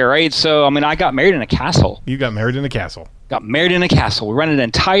females here, right? So I got married in a castle. You got married in a castle. Got married in a castle. We rented an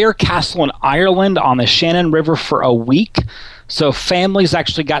entire castle in Ireland on the Shannon River for a week. So families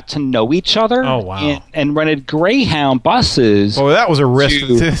actually got to know each other. Oh, wow. And rented Greyhound buses. Well, that was a risk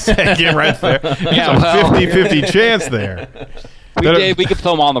to take right there. There's a 50-50 chance there. We could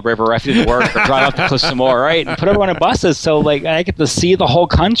throw them all in the river after the work or drive up to Cliff some more, right? And put everyone in buses so I get to see the whole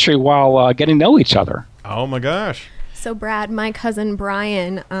country while getting to know each other. Oh, my gosh. So, Brad, my cousin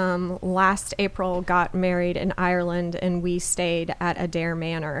Brian last April got married in Ireland, and we stayed at Adair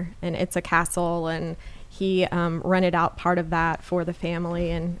Manor, and it's a castle, and he rented out part of that for the family,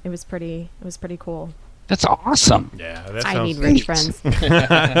 and it was pretty cool. That's awesome. Yeah, that I sounds need rich friends.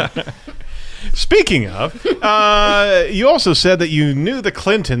 Speaking of, you also said that you knew the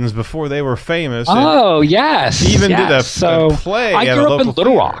Clintons before they were famous. Oh, yes. Even did a play. I grew up in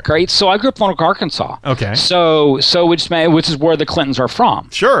Little Rock, right? So I grew up in Little Rock, Arkansas. Okay. So which is where the Clintons are from.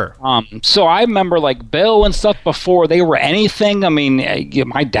 Sure. So I remember like Bill and stuff before they were anything. I mean,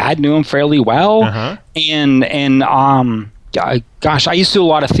 my dad knew him fairly well, and gosh, I used to do a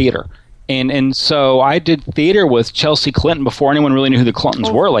lot of theater. And so I did theater with Chelsea Clinton before anyone really knew who the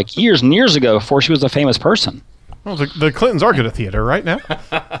Clintons were, like years and years ago, before she was a famous person. Well, the Clintons are good at theater right now.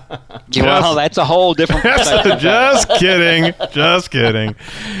 Well, that's a whole different perspective. Just kidding. Just kidding.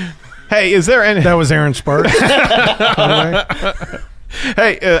 Hey, is there any... That was Aaron Sparks.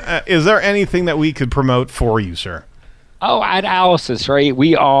 Hey, is there anything that we could promote for you, sir? Oh, at Alice's, right?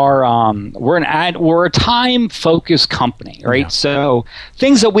 We are we're a time-focused company, right? Yeah. So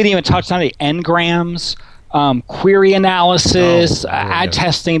things that we didn't even touch on, the engrams, query analysis, ad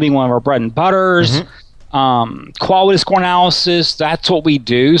testing being one of our bread and butters, quality score analysis. That's what we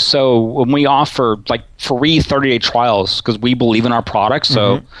do. So when we offer like free 30-day trials, because we believe in our product,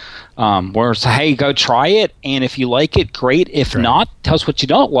 so. We're saying, hey, go try it, and if you like it, great. If not, tell us what you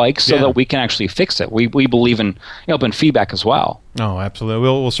don't like so that we can actually fix it. We believe in open feedback as well. Oh, absolutely.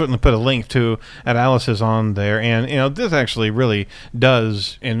 We'll certainly put a link to at Alice's on there, and this actually really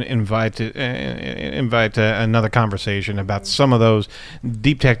does invite another conversation about some of those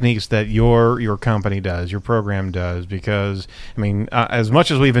deep techniques that your company does, your program does. Because I mean, as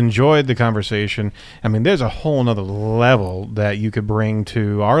much as we've enjoyed the conversation, I mean, there's a whole nother level that you could bring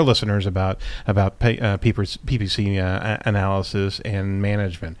to our listeners about PPC analysis and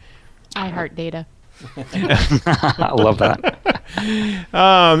management. I heart data. I love that.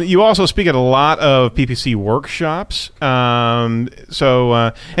 You also speak at a lot of PPC workshops.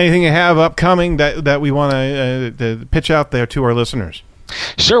 So anything you have upcoming that we want to pitch out there to our listeners?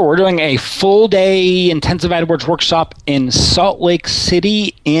 Sure. We're doing a full-day intensive AdWords workshop in Salt Lake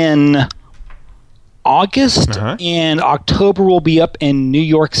City in August, and October we'll be up in New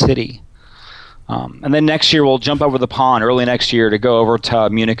York City. And then next year we'll jump over the pond early next year to go over to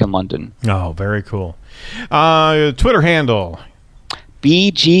Munich and London. Oh, very cool. Twitter handle?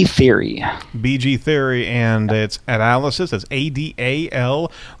 BG Theory. BG Theory, and it's at Alice's. It's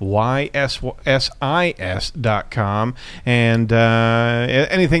ADALYSSIS.com. And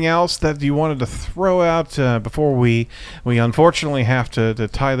anything else that you wanted to throw out before we unfortunately have to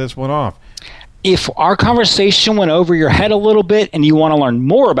tie this one off? If our conversation went over your head a little bit and you want to learn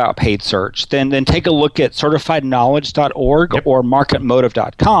more about paid search, then take a look at certifiedknowledge.org or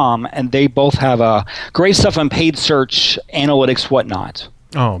marketmotive.com, and they both have great stuff on paid search, analytics, whatnot.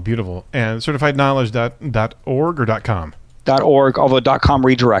 Oh, beautiful. And certifiedknowledge.org or .com? .org, although .com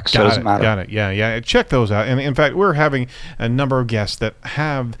redirects, so it doesn't matter. Got it. Yeah. Check those out. And in fact, we're having a number of guests that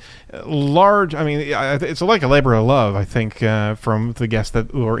have large, I mean, it's like a labor of love, I think, from the guests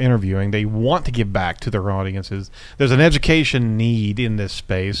that we're interviewing. They want to give back to their audiences. There's an education need in this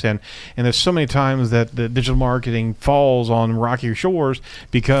space, and there's so many times that the digital marketing falls on rocky shores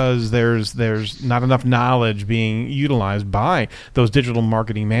because there's not enough knowledge being utilized by those digital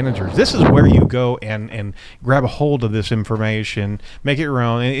marketing managers. This is where you go and grab a hold of this information information, make it your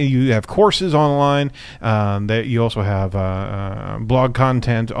own. And you have courses online. That you also have blog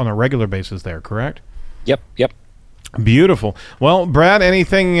content on a regular basis there, correct? Yep. Beautiful. Well, Brad,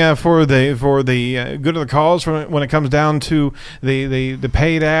 anything for the good of the cause when it comes down to the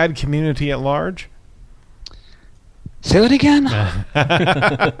paid ad community at large? Say that again.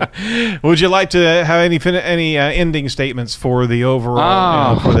 Would you like to have any ending statements for the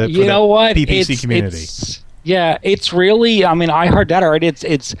overall for the PPC community? It's really. I mean, I heard that already.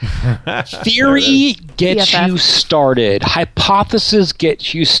 It's theory gets you started. Hypothesis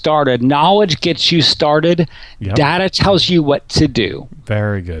gets you started. Knowledge gets you started. Yep. Data tells you what to do.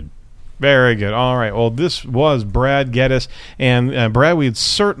 Very good. Very good. All right. Well, this was Brad Geddes. And Brad, we'd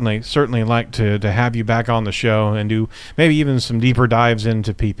certainly like to have you back on the show and do maybe even some deeper dives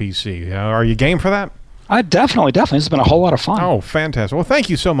into PPC. Are you game for that? Definitely. This has been a whole lot of fun. Oh, fantastic. Well, thank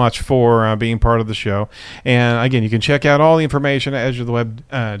you so much for being part of the show. And again, you can check out all the information at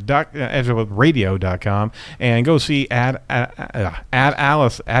edgeofthewebradio.com and go see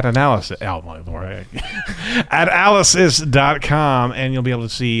Adalicis.com, and you'll be able to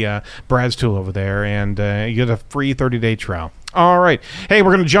see Brad's tool over there, and you get a free 30-day trial. All right. Hey,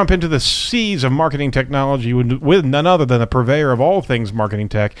 we're going to jump into the seas of marketing technology with none other than the purveyor of all things marketing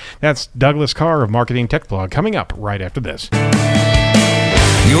tech. That's Douglas Carr of Marketing Tech Blog, coming up right after this.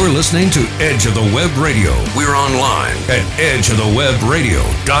 You're listening to Edge of the Web Radio. We're online at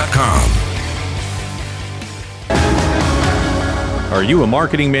edgeofthewebradio.com. Are you a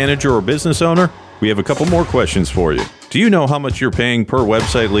marketing manager or business owner? We have a couple more questions for you. Do you know how much you're paying per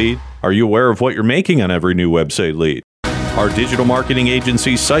website lead? Are you aware of what you're making on every new website lead? Our digital marketing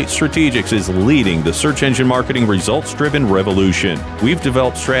agency, Site Strategics, is leading the search engine marketing results-driven revolution. We've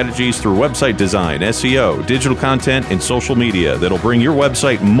developed strategies through website design, SEO, digital content, and social media that'll bring your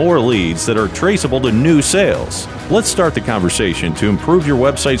website more leads that are traceable to new sales. Let's start the conversation to improve your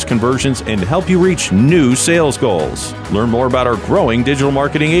website's conversions and help you reach new sales goals. Learn more about our growing digital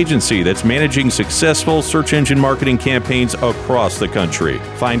marketing agency that's managing successful search engine marketing campaigns across the country.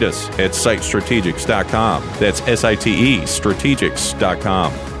 Find us at sitestrategics.com. That's SITE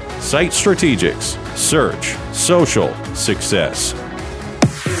strategics.com. Site Strategics. Search. Social. Success.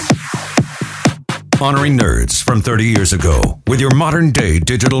 Honoring nerds from 30 years ago with your modern-day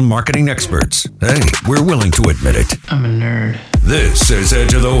digital marketing experts. Hey, we're willing to admit it. I'm a nerd. This is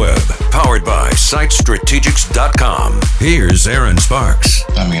Edge of the Web, powered by SiteStrategics.com. Here's Aaron Sparks.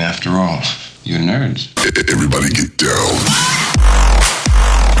 I mean, after all, you're nerds. Everybody get down.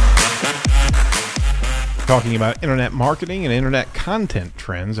 Talking about internet marketing and internet content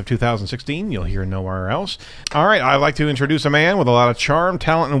trends of 2016. You'll hear nowhere else. All right, I'd like to introduce a man with a lot of charm,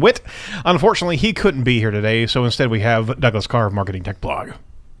 talent, and wit. Unfortunately, he couldn't be here today, so instead we have Douglas Carr of Marketing Tech Blog.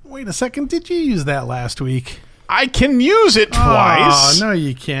 Wait a second, did you use that last week? I can use it twice. Oh, no,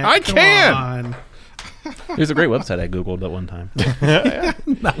 you can't. I Come can. on. There's a great website I Googled at one time.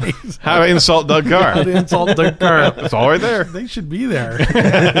 Nice. How to insult Doug Carr. How to insult Doug Carr. It's all right there. They should be there.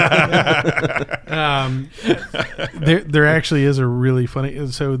 There actually is a really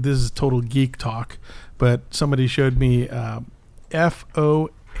funny. So this is total geek talk, but somebody showed me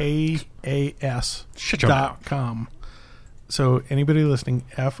FOAAS.com. So anybody listening,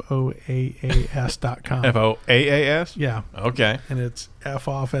 FOAAS.com. FOAAS? Yeah. Okay. And it's F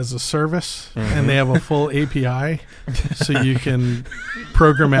off as a service, and they have a full API, so you can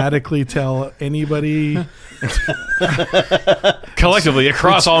programmatically tell anybody collectively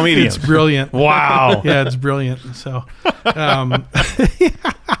across all mediums. It's brilliant. Wow. Yeah, it's brilliant. So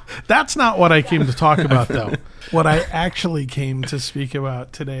that's not what I came to talk about, though. What I actually came to speak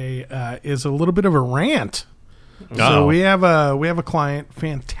about today is a little bit of a rant. So we have a client,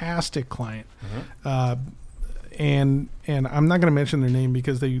 fantastic client, and I'm not going to mention their name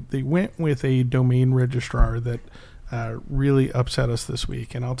because they went with a domain registrar that really upset us this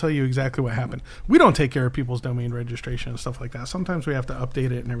week, and I'll tell you exactly what happened. We don't take care of people's domain registration and stuff like that. Sometimes we have to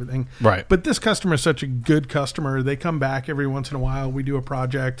update it and everything. Right. But this customer is such a good customer. They come back every once in a while. We do a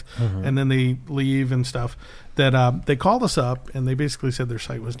project, and then they leave and stuff. That they called us up and they basically said their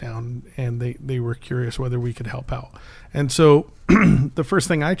site was down and they were curious whether we could help out. And so the first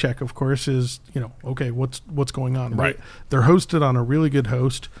thing I check, of course, is, okay, what's going on? Right. They're hosted on a really good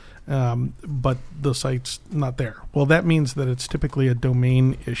host, but the site's not there. Well, that means that it's typically a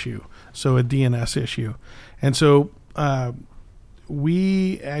domain issue, so a DNS issue. And so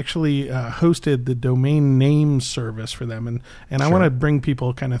we actually hosted the domain name service for them, and I want to bring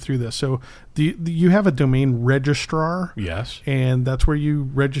people kind of through this. So you have a domain registrar. Yes. And that's where you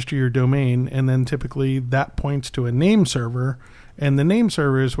register your domain, and then typically that points to a name server, and the name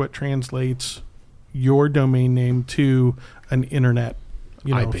server is what translates your domain name to an internet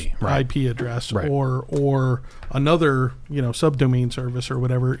IP address Right. or another subdomain service or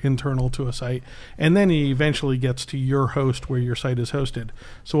whatever internal to a site, and then he eventually gets to your host where your site is hosted.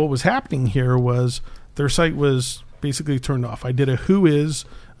 So what was happening here was their site was basically turned off. I did a whois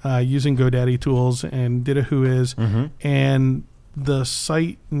using GoDaddy tools and did a whois, and the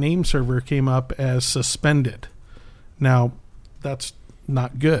site name server came up as suspended. Now that's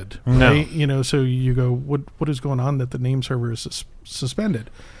not good, right? No. So you go, what is going on that the name server is suspended?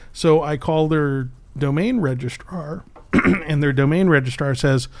 So I call their domain registrar, and their domain registrar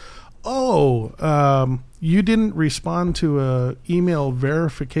says, you didn't respond to a email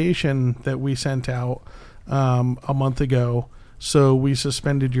verification that we sent out a month ago, so we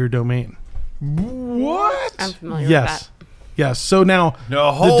suspended your domain. What? I'm familiar with Yes. that. Yes. So now,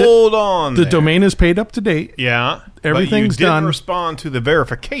 No, hold on. the there. domain is paid up to date. Yeah. Everything's but you didn't done. respond to the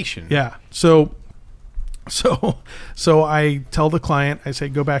verification. Yeah. So I tell the client, I say,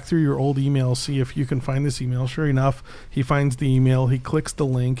 go back through your old email, see if you can find this email. Sure enough, he finds the email, he clicks the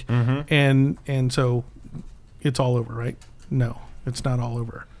link, and so it's all over, right? No, it's not all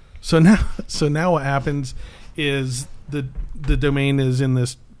over. So now what happens is the domain is in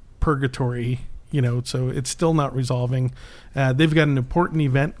this purgatory, so it's still not resolving. They've got an important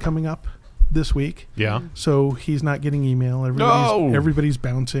event coming up this week. Yeah. So he's not getting email. Everybody's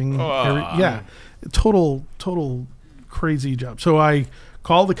bouncing. Total crazy job. So I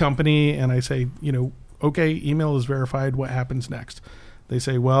call the company and I say, okay, email is verified. What happens next? They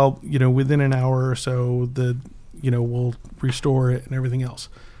say, well, within an hour or so, we'll restore it and everything else.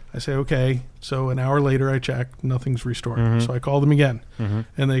 I say, okay. So an hour later, I check, nothing's restored. So I call them again,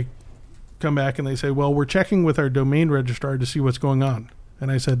 and they come back and they say, well, we're checking with our domain registrar to see what's going on.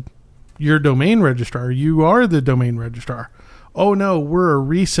 And I said, your domain registrar? You are the domain registrar. Oh, no, we're a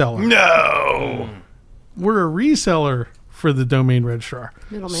reseller. No! We're a reseller for the domain registrar.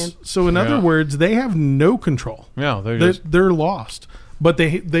 Middleman. So in other words, they have no control. Yeah, they're lost. But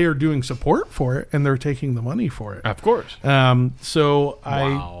they are doing support for it, and they're taking the money for it. Of course. So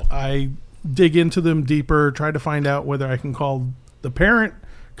I dig into them deeper, try to find out whether I can call the parent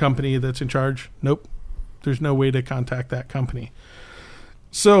company that's in charge. Nope. There's no way to contact that company.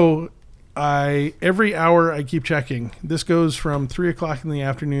 So every hour I keep checking. This goes from 3:00 in the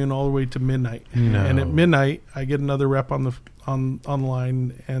afternoon all the way to midnight. No. And at midnight, I get another rep on the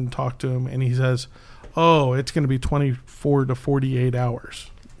line and talk to him, and he says, "Oh, it's going to be 24 to 48 hours,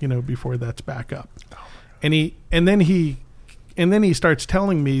 before that's back up." And then he starts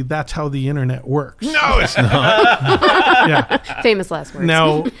telling me that's how the internet works. No, it's not. Yeah. Famous last words.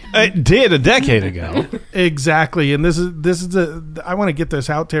 Now, it did a decade ago. Exactly. And this is I want to get this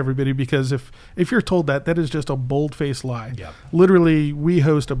out to everybody, because if you're told that is just a bold-faced lie. Yep. Literally, we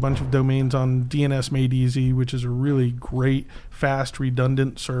host a bunch of domains on DNS Made Easy, which is a really great, fast,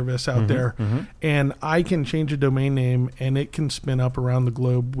 redundant service out there. And I can change a domain name and it can spin up around the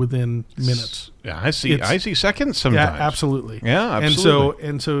globe within minutes. Yeah, I see seconds sometimes. Yeah, absolutely. Yeah, absolutely.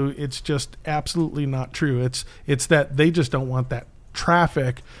 And so it's just absolutely not true. It's that they just don't want that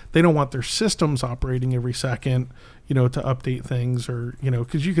traffic. They don't want their systems operating every second, to update things, or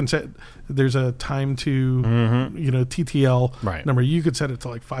because you can set, there's a time to TTL number. You could set it to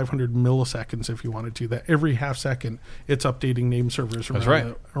like 500 milliseconds if you wanted to. That every half second it's updating name servers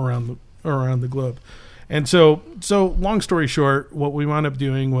around the globe. And so long story short, what we wound up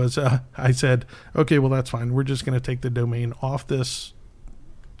doing was I said, okay, well, that's fine. We're just going to take the domain off this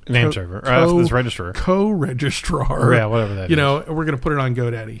name server, off this registrar. Co-registrar. Yeah, whatever that is. We're going to put it on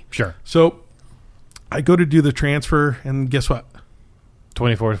GoDaddy. Sure. So I go to do the transfer, and guess what?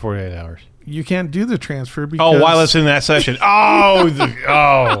 24 to 48 hours. You can't do the transfer because... Oh, while it's in that session.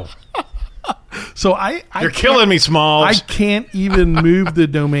 So you're killing me, Smalls. I can't even move the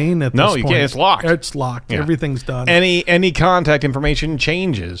domain at this point. No, you can't. It's locked. It's locked. Yeah. Everything's done. Any contact information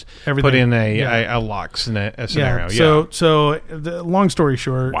changes. Everything. Put in a lock scenario. Yeah. So the long story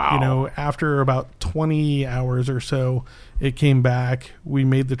short, after about 20 hours or so, it came back. We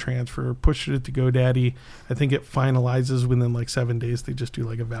made the transfer, pushed it to GoDaddy. I think it finalizes within like 7 days. They just do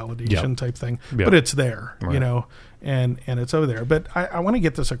like a validation type thing, but it's there, and it's over there. But I want to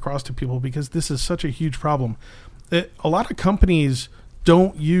get this across to people because this is such a huge problem. A lot of companies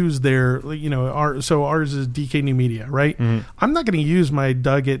don't use their, ours is DK New Media, right? I'm not going to use my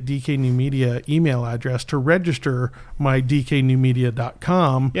Doug at DK New Media email address to register my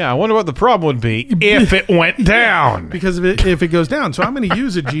DKNewMedia.com. Yeah, I wonder what the problem would be if it went down. Because if it goes down. So I'm going to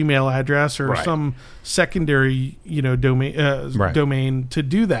use a Gmail address or some secondary, domain to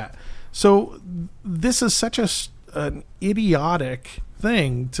do that. So this is such an idiotic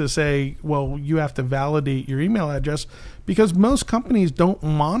thing to say, well, you have to validate your email address, because most companies don't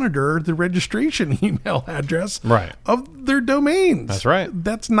monitor the registration email address of their domains. That's right.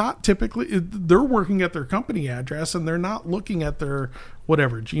 That's not typically, they're working at their company address and they're not looking at their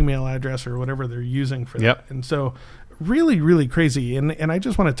whatever Gmail address or whatever they're using for that. And so really, really crazy. And I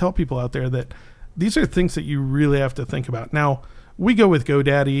just want to tell people out there that these are things that you really have to think about. Now, we go with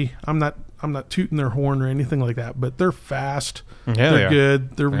GoDaddy. I'm not tooting their horn or anything like that, but they're fast. They're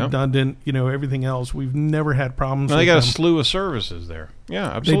good. They're redundant. Everything else. We've never had problems. Well, they with got a them. slew of services there.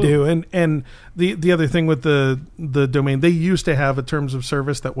 Yeah, absolutely. They do. And the other thing with the domain, they used to have a terms of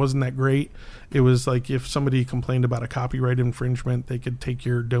service that wasn't that great. It was like if somebody complained about a copyright infringement, they could take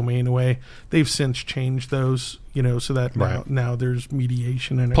your domain away. They've since changed those, so that now there's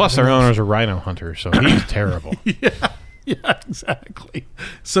mediation and plus their everything else. owner's a rhino hunter, so he's terrible. Yeah, exactly.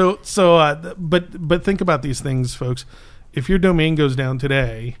 So, but think about these things, folks. If your domain goes down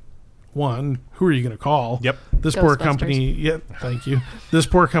today, one, who are you going to call? Yep. This poor company. Yeah, thank you. This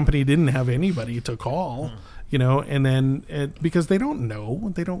poor company didn't have anybody to call. And then because they don't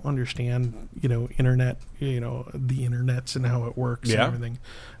know, they don't understand, internet, the internets and how it works and everything.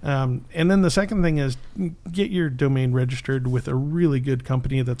 And then the second thing is get your domain registered with a really good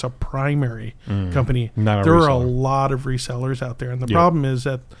company that's a primary company. There are a lot of resellers out there. And the problem is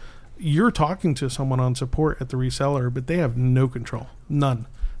that you're talking to someone on support at the reseller, but they have no control. None.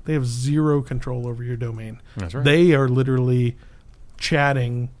 They have zero control over your domain. That's right. They are literally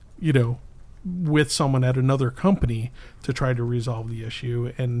chatting, with someone at another company to try to resolve the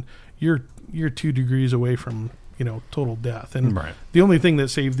issue, and you're 2 degrees away from total death. And the only thing that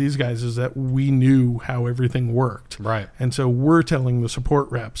saved these guys is that we knew how everything worked, and so we're telling the support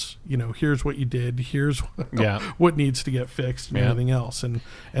reps, here's what you did, here's what needs to get fixed and everything else, and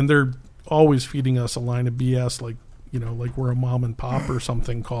they're always feeding us a line of BS like we're a mom and pop or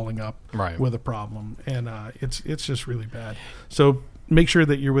something calling up with a problem, and it's just really bad. So make sure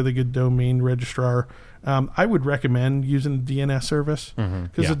that you're with a good domain registrar. I would recommend using a DNS service,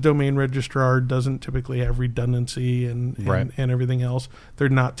 because a domain registrar doesn't typically have redundancy and everything else. They're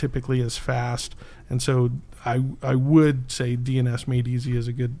not typically as fast, and so I would say DNS Made Easy is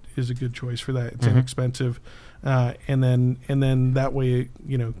a good choice for that. It's inexpensive, and then that way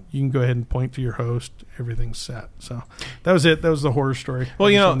you can go ahead and point to your host. Everything's set. So that was it. That was the horror story. Well,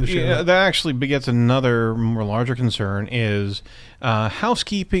 that actually begets another more larger concern is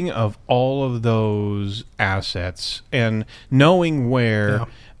housekeeping of all of those assets and knowing where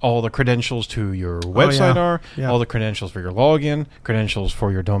all the credentials to your website are, all the credentials for your login, credentials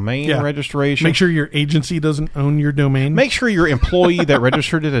for your domain registration. Make sure your agency doesn't own your domain. Make sure your employee that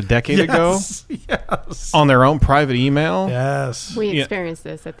registered it a decade ago on their own private email. Yes. We experienced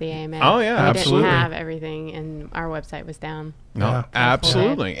this at the AMA. Oh, yeah, absolutely. We didn't have everything, and our website was down. No,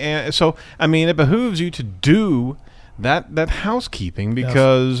 absolutely. And so, it behooves you to do that housekeeping,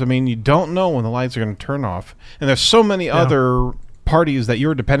 because, you don't know when the lights are going to turn off. And there's so many other parties that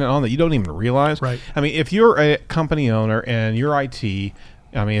you're dependent on that you don't even realize. If you're a company owner and your IT,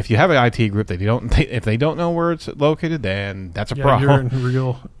 if you have an IT group that if they don't know where it's located, then that's a problem. You're in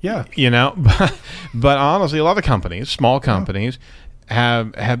real, but honestly, a lot of companies, small companies,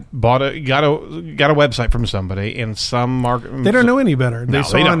 have got a website from somebody in some market. They don't know any better. They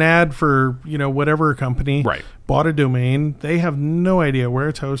saw an ad for whatever company, bought a domain. They have no idea where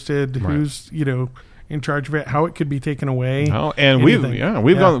it's hosted, who's in charge of it, how it could be taken away. Oh, and we've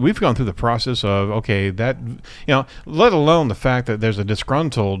gone through the process of let alone the fact that there's a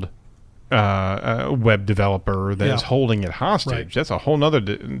disgruntled web developer that is holding it hostage. That's a whole nother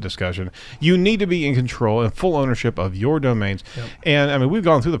discussion. You need to be in control and full ownership of your domains. And we've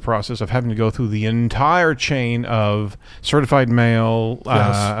gone through the process of having to go through the entire chain of certified mail,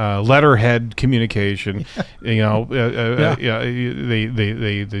 letterhead communication, the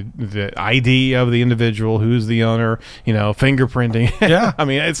ID of the individual, who's the owner, fingerprinting.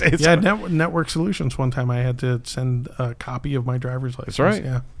 It's Network Solutions. One time I had to send a copy of my driver's license. That's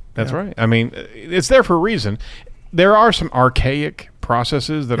right. That's right. It's there for a reason. There are some archaic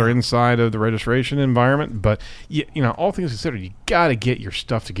processes that are inside of the registration environment, but all things considered, you got to get your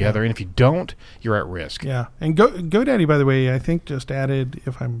stuff together, and if you don't, you're at risk. Yeah, and GoDaddy, by the way, I think just added,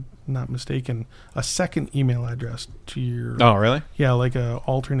 if I'm not mistaken, a second email address to your. Oh, really? Yeah, like a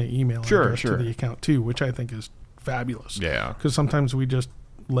alternate email address to the account too, which I think is fabulous. Yeah, because sometimes we just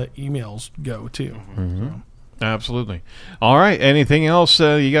let emails go too. So. Absolutely. All right. Anything else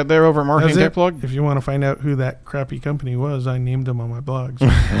you got there over at Marketing Tech Plug? If you want to find out who that crappy company was, I named them on my blogs.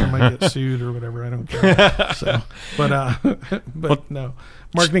 I might get sued or whatever. I don't care. But no.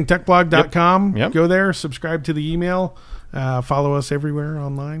 marketingtechblog.com. Yep. Go there, subscribe to the email, follow us everywhere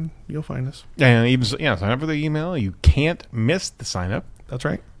online. You'll find us. And even sign up for the email. You can't miss the sign up. That's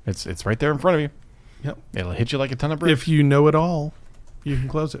right. It's right there in front of you. Yep. It'll hit you like a ton of bricks. If you know it all, you can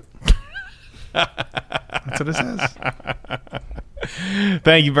close it. That's what it says.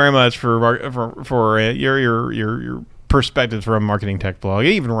 Thank you very much for your perspectives from Marketing Tech Blog. It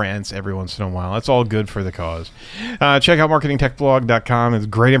even rants every once in a while. That's all good for the cause. Check out marketingtechblog.com. It's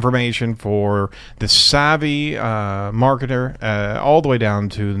great information for the savvy marketer, all the way down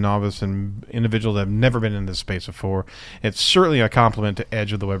to the novice and individual that have never been in this space before. It's certainly a compliment to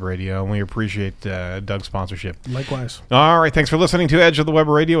Edge of the Web Radio, and we appreciate Doug's sponsorship. Likewise. All right, thanks for listening to Edge of the Web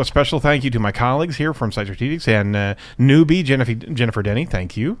Radio. A special thank you to my colleagues here from Site Strategics and newbie Jennifer Denny.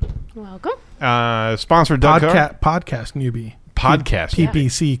 Thank you. Welcome. Sponsor Doug Podcast newbie. Podcast.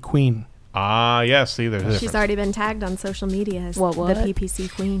 PPC Queen. Yes. See, there's a She's difference. already been tagged on social media as the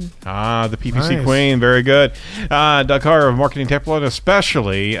PPC Queen. The PPC Nice. Queen. Very good. Doug Carr of Marketing Tech Blog,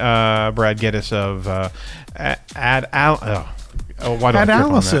 especially Brad Geddes of Adalysis.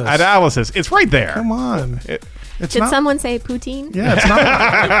 It's right there. Come on. Did someone say poutine? Yeah, it's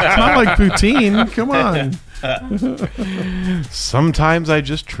not like poutine. Come on. Sometimes I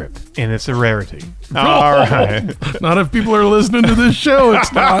just trip, and it's a rarity. All right. Not if people are listening to this show,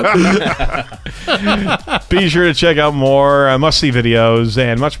 it's not. Be sure to check out more must-see videos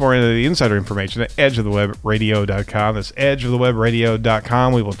and much more into the insider information at edgeofthewebradio.com. That's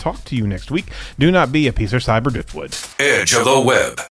edgeofthewebradio.com. We will talk to you next week. Do not be a piece of cyber driftwood. Edge of the Web.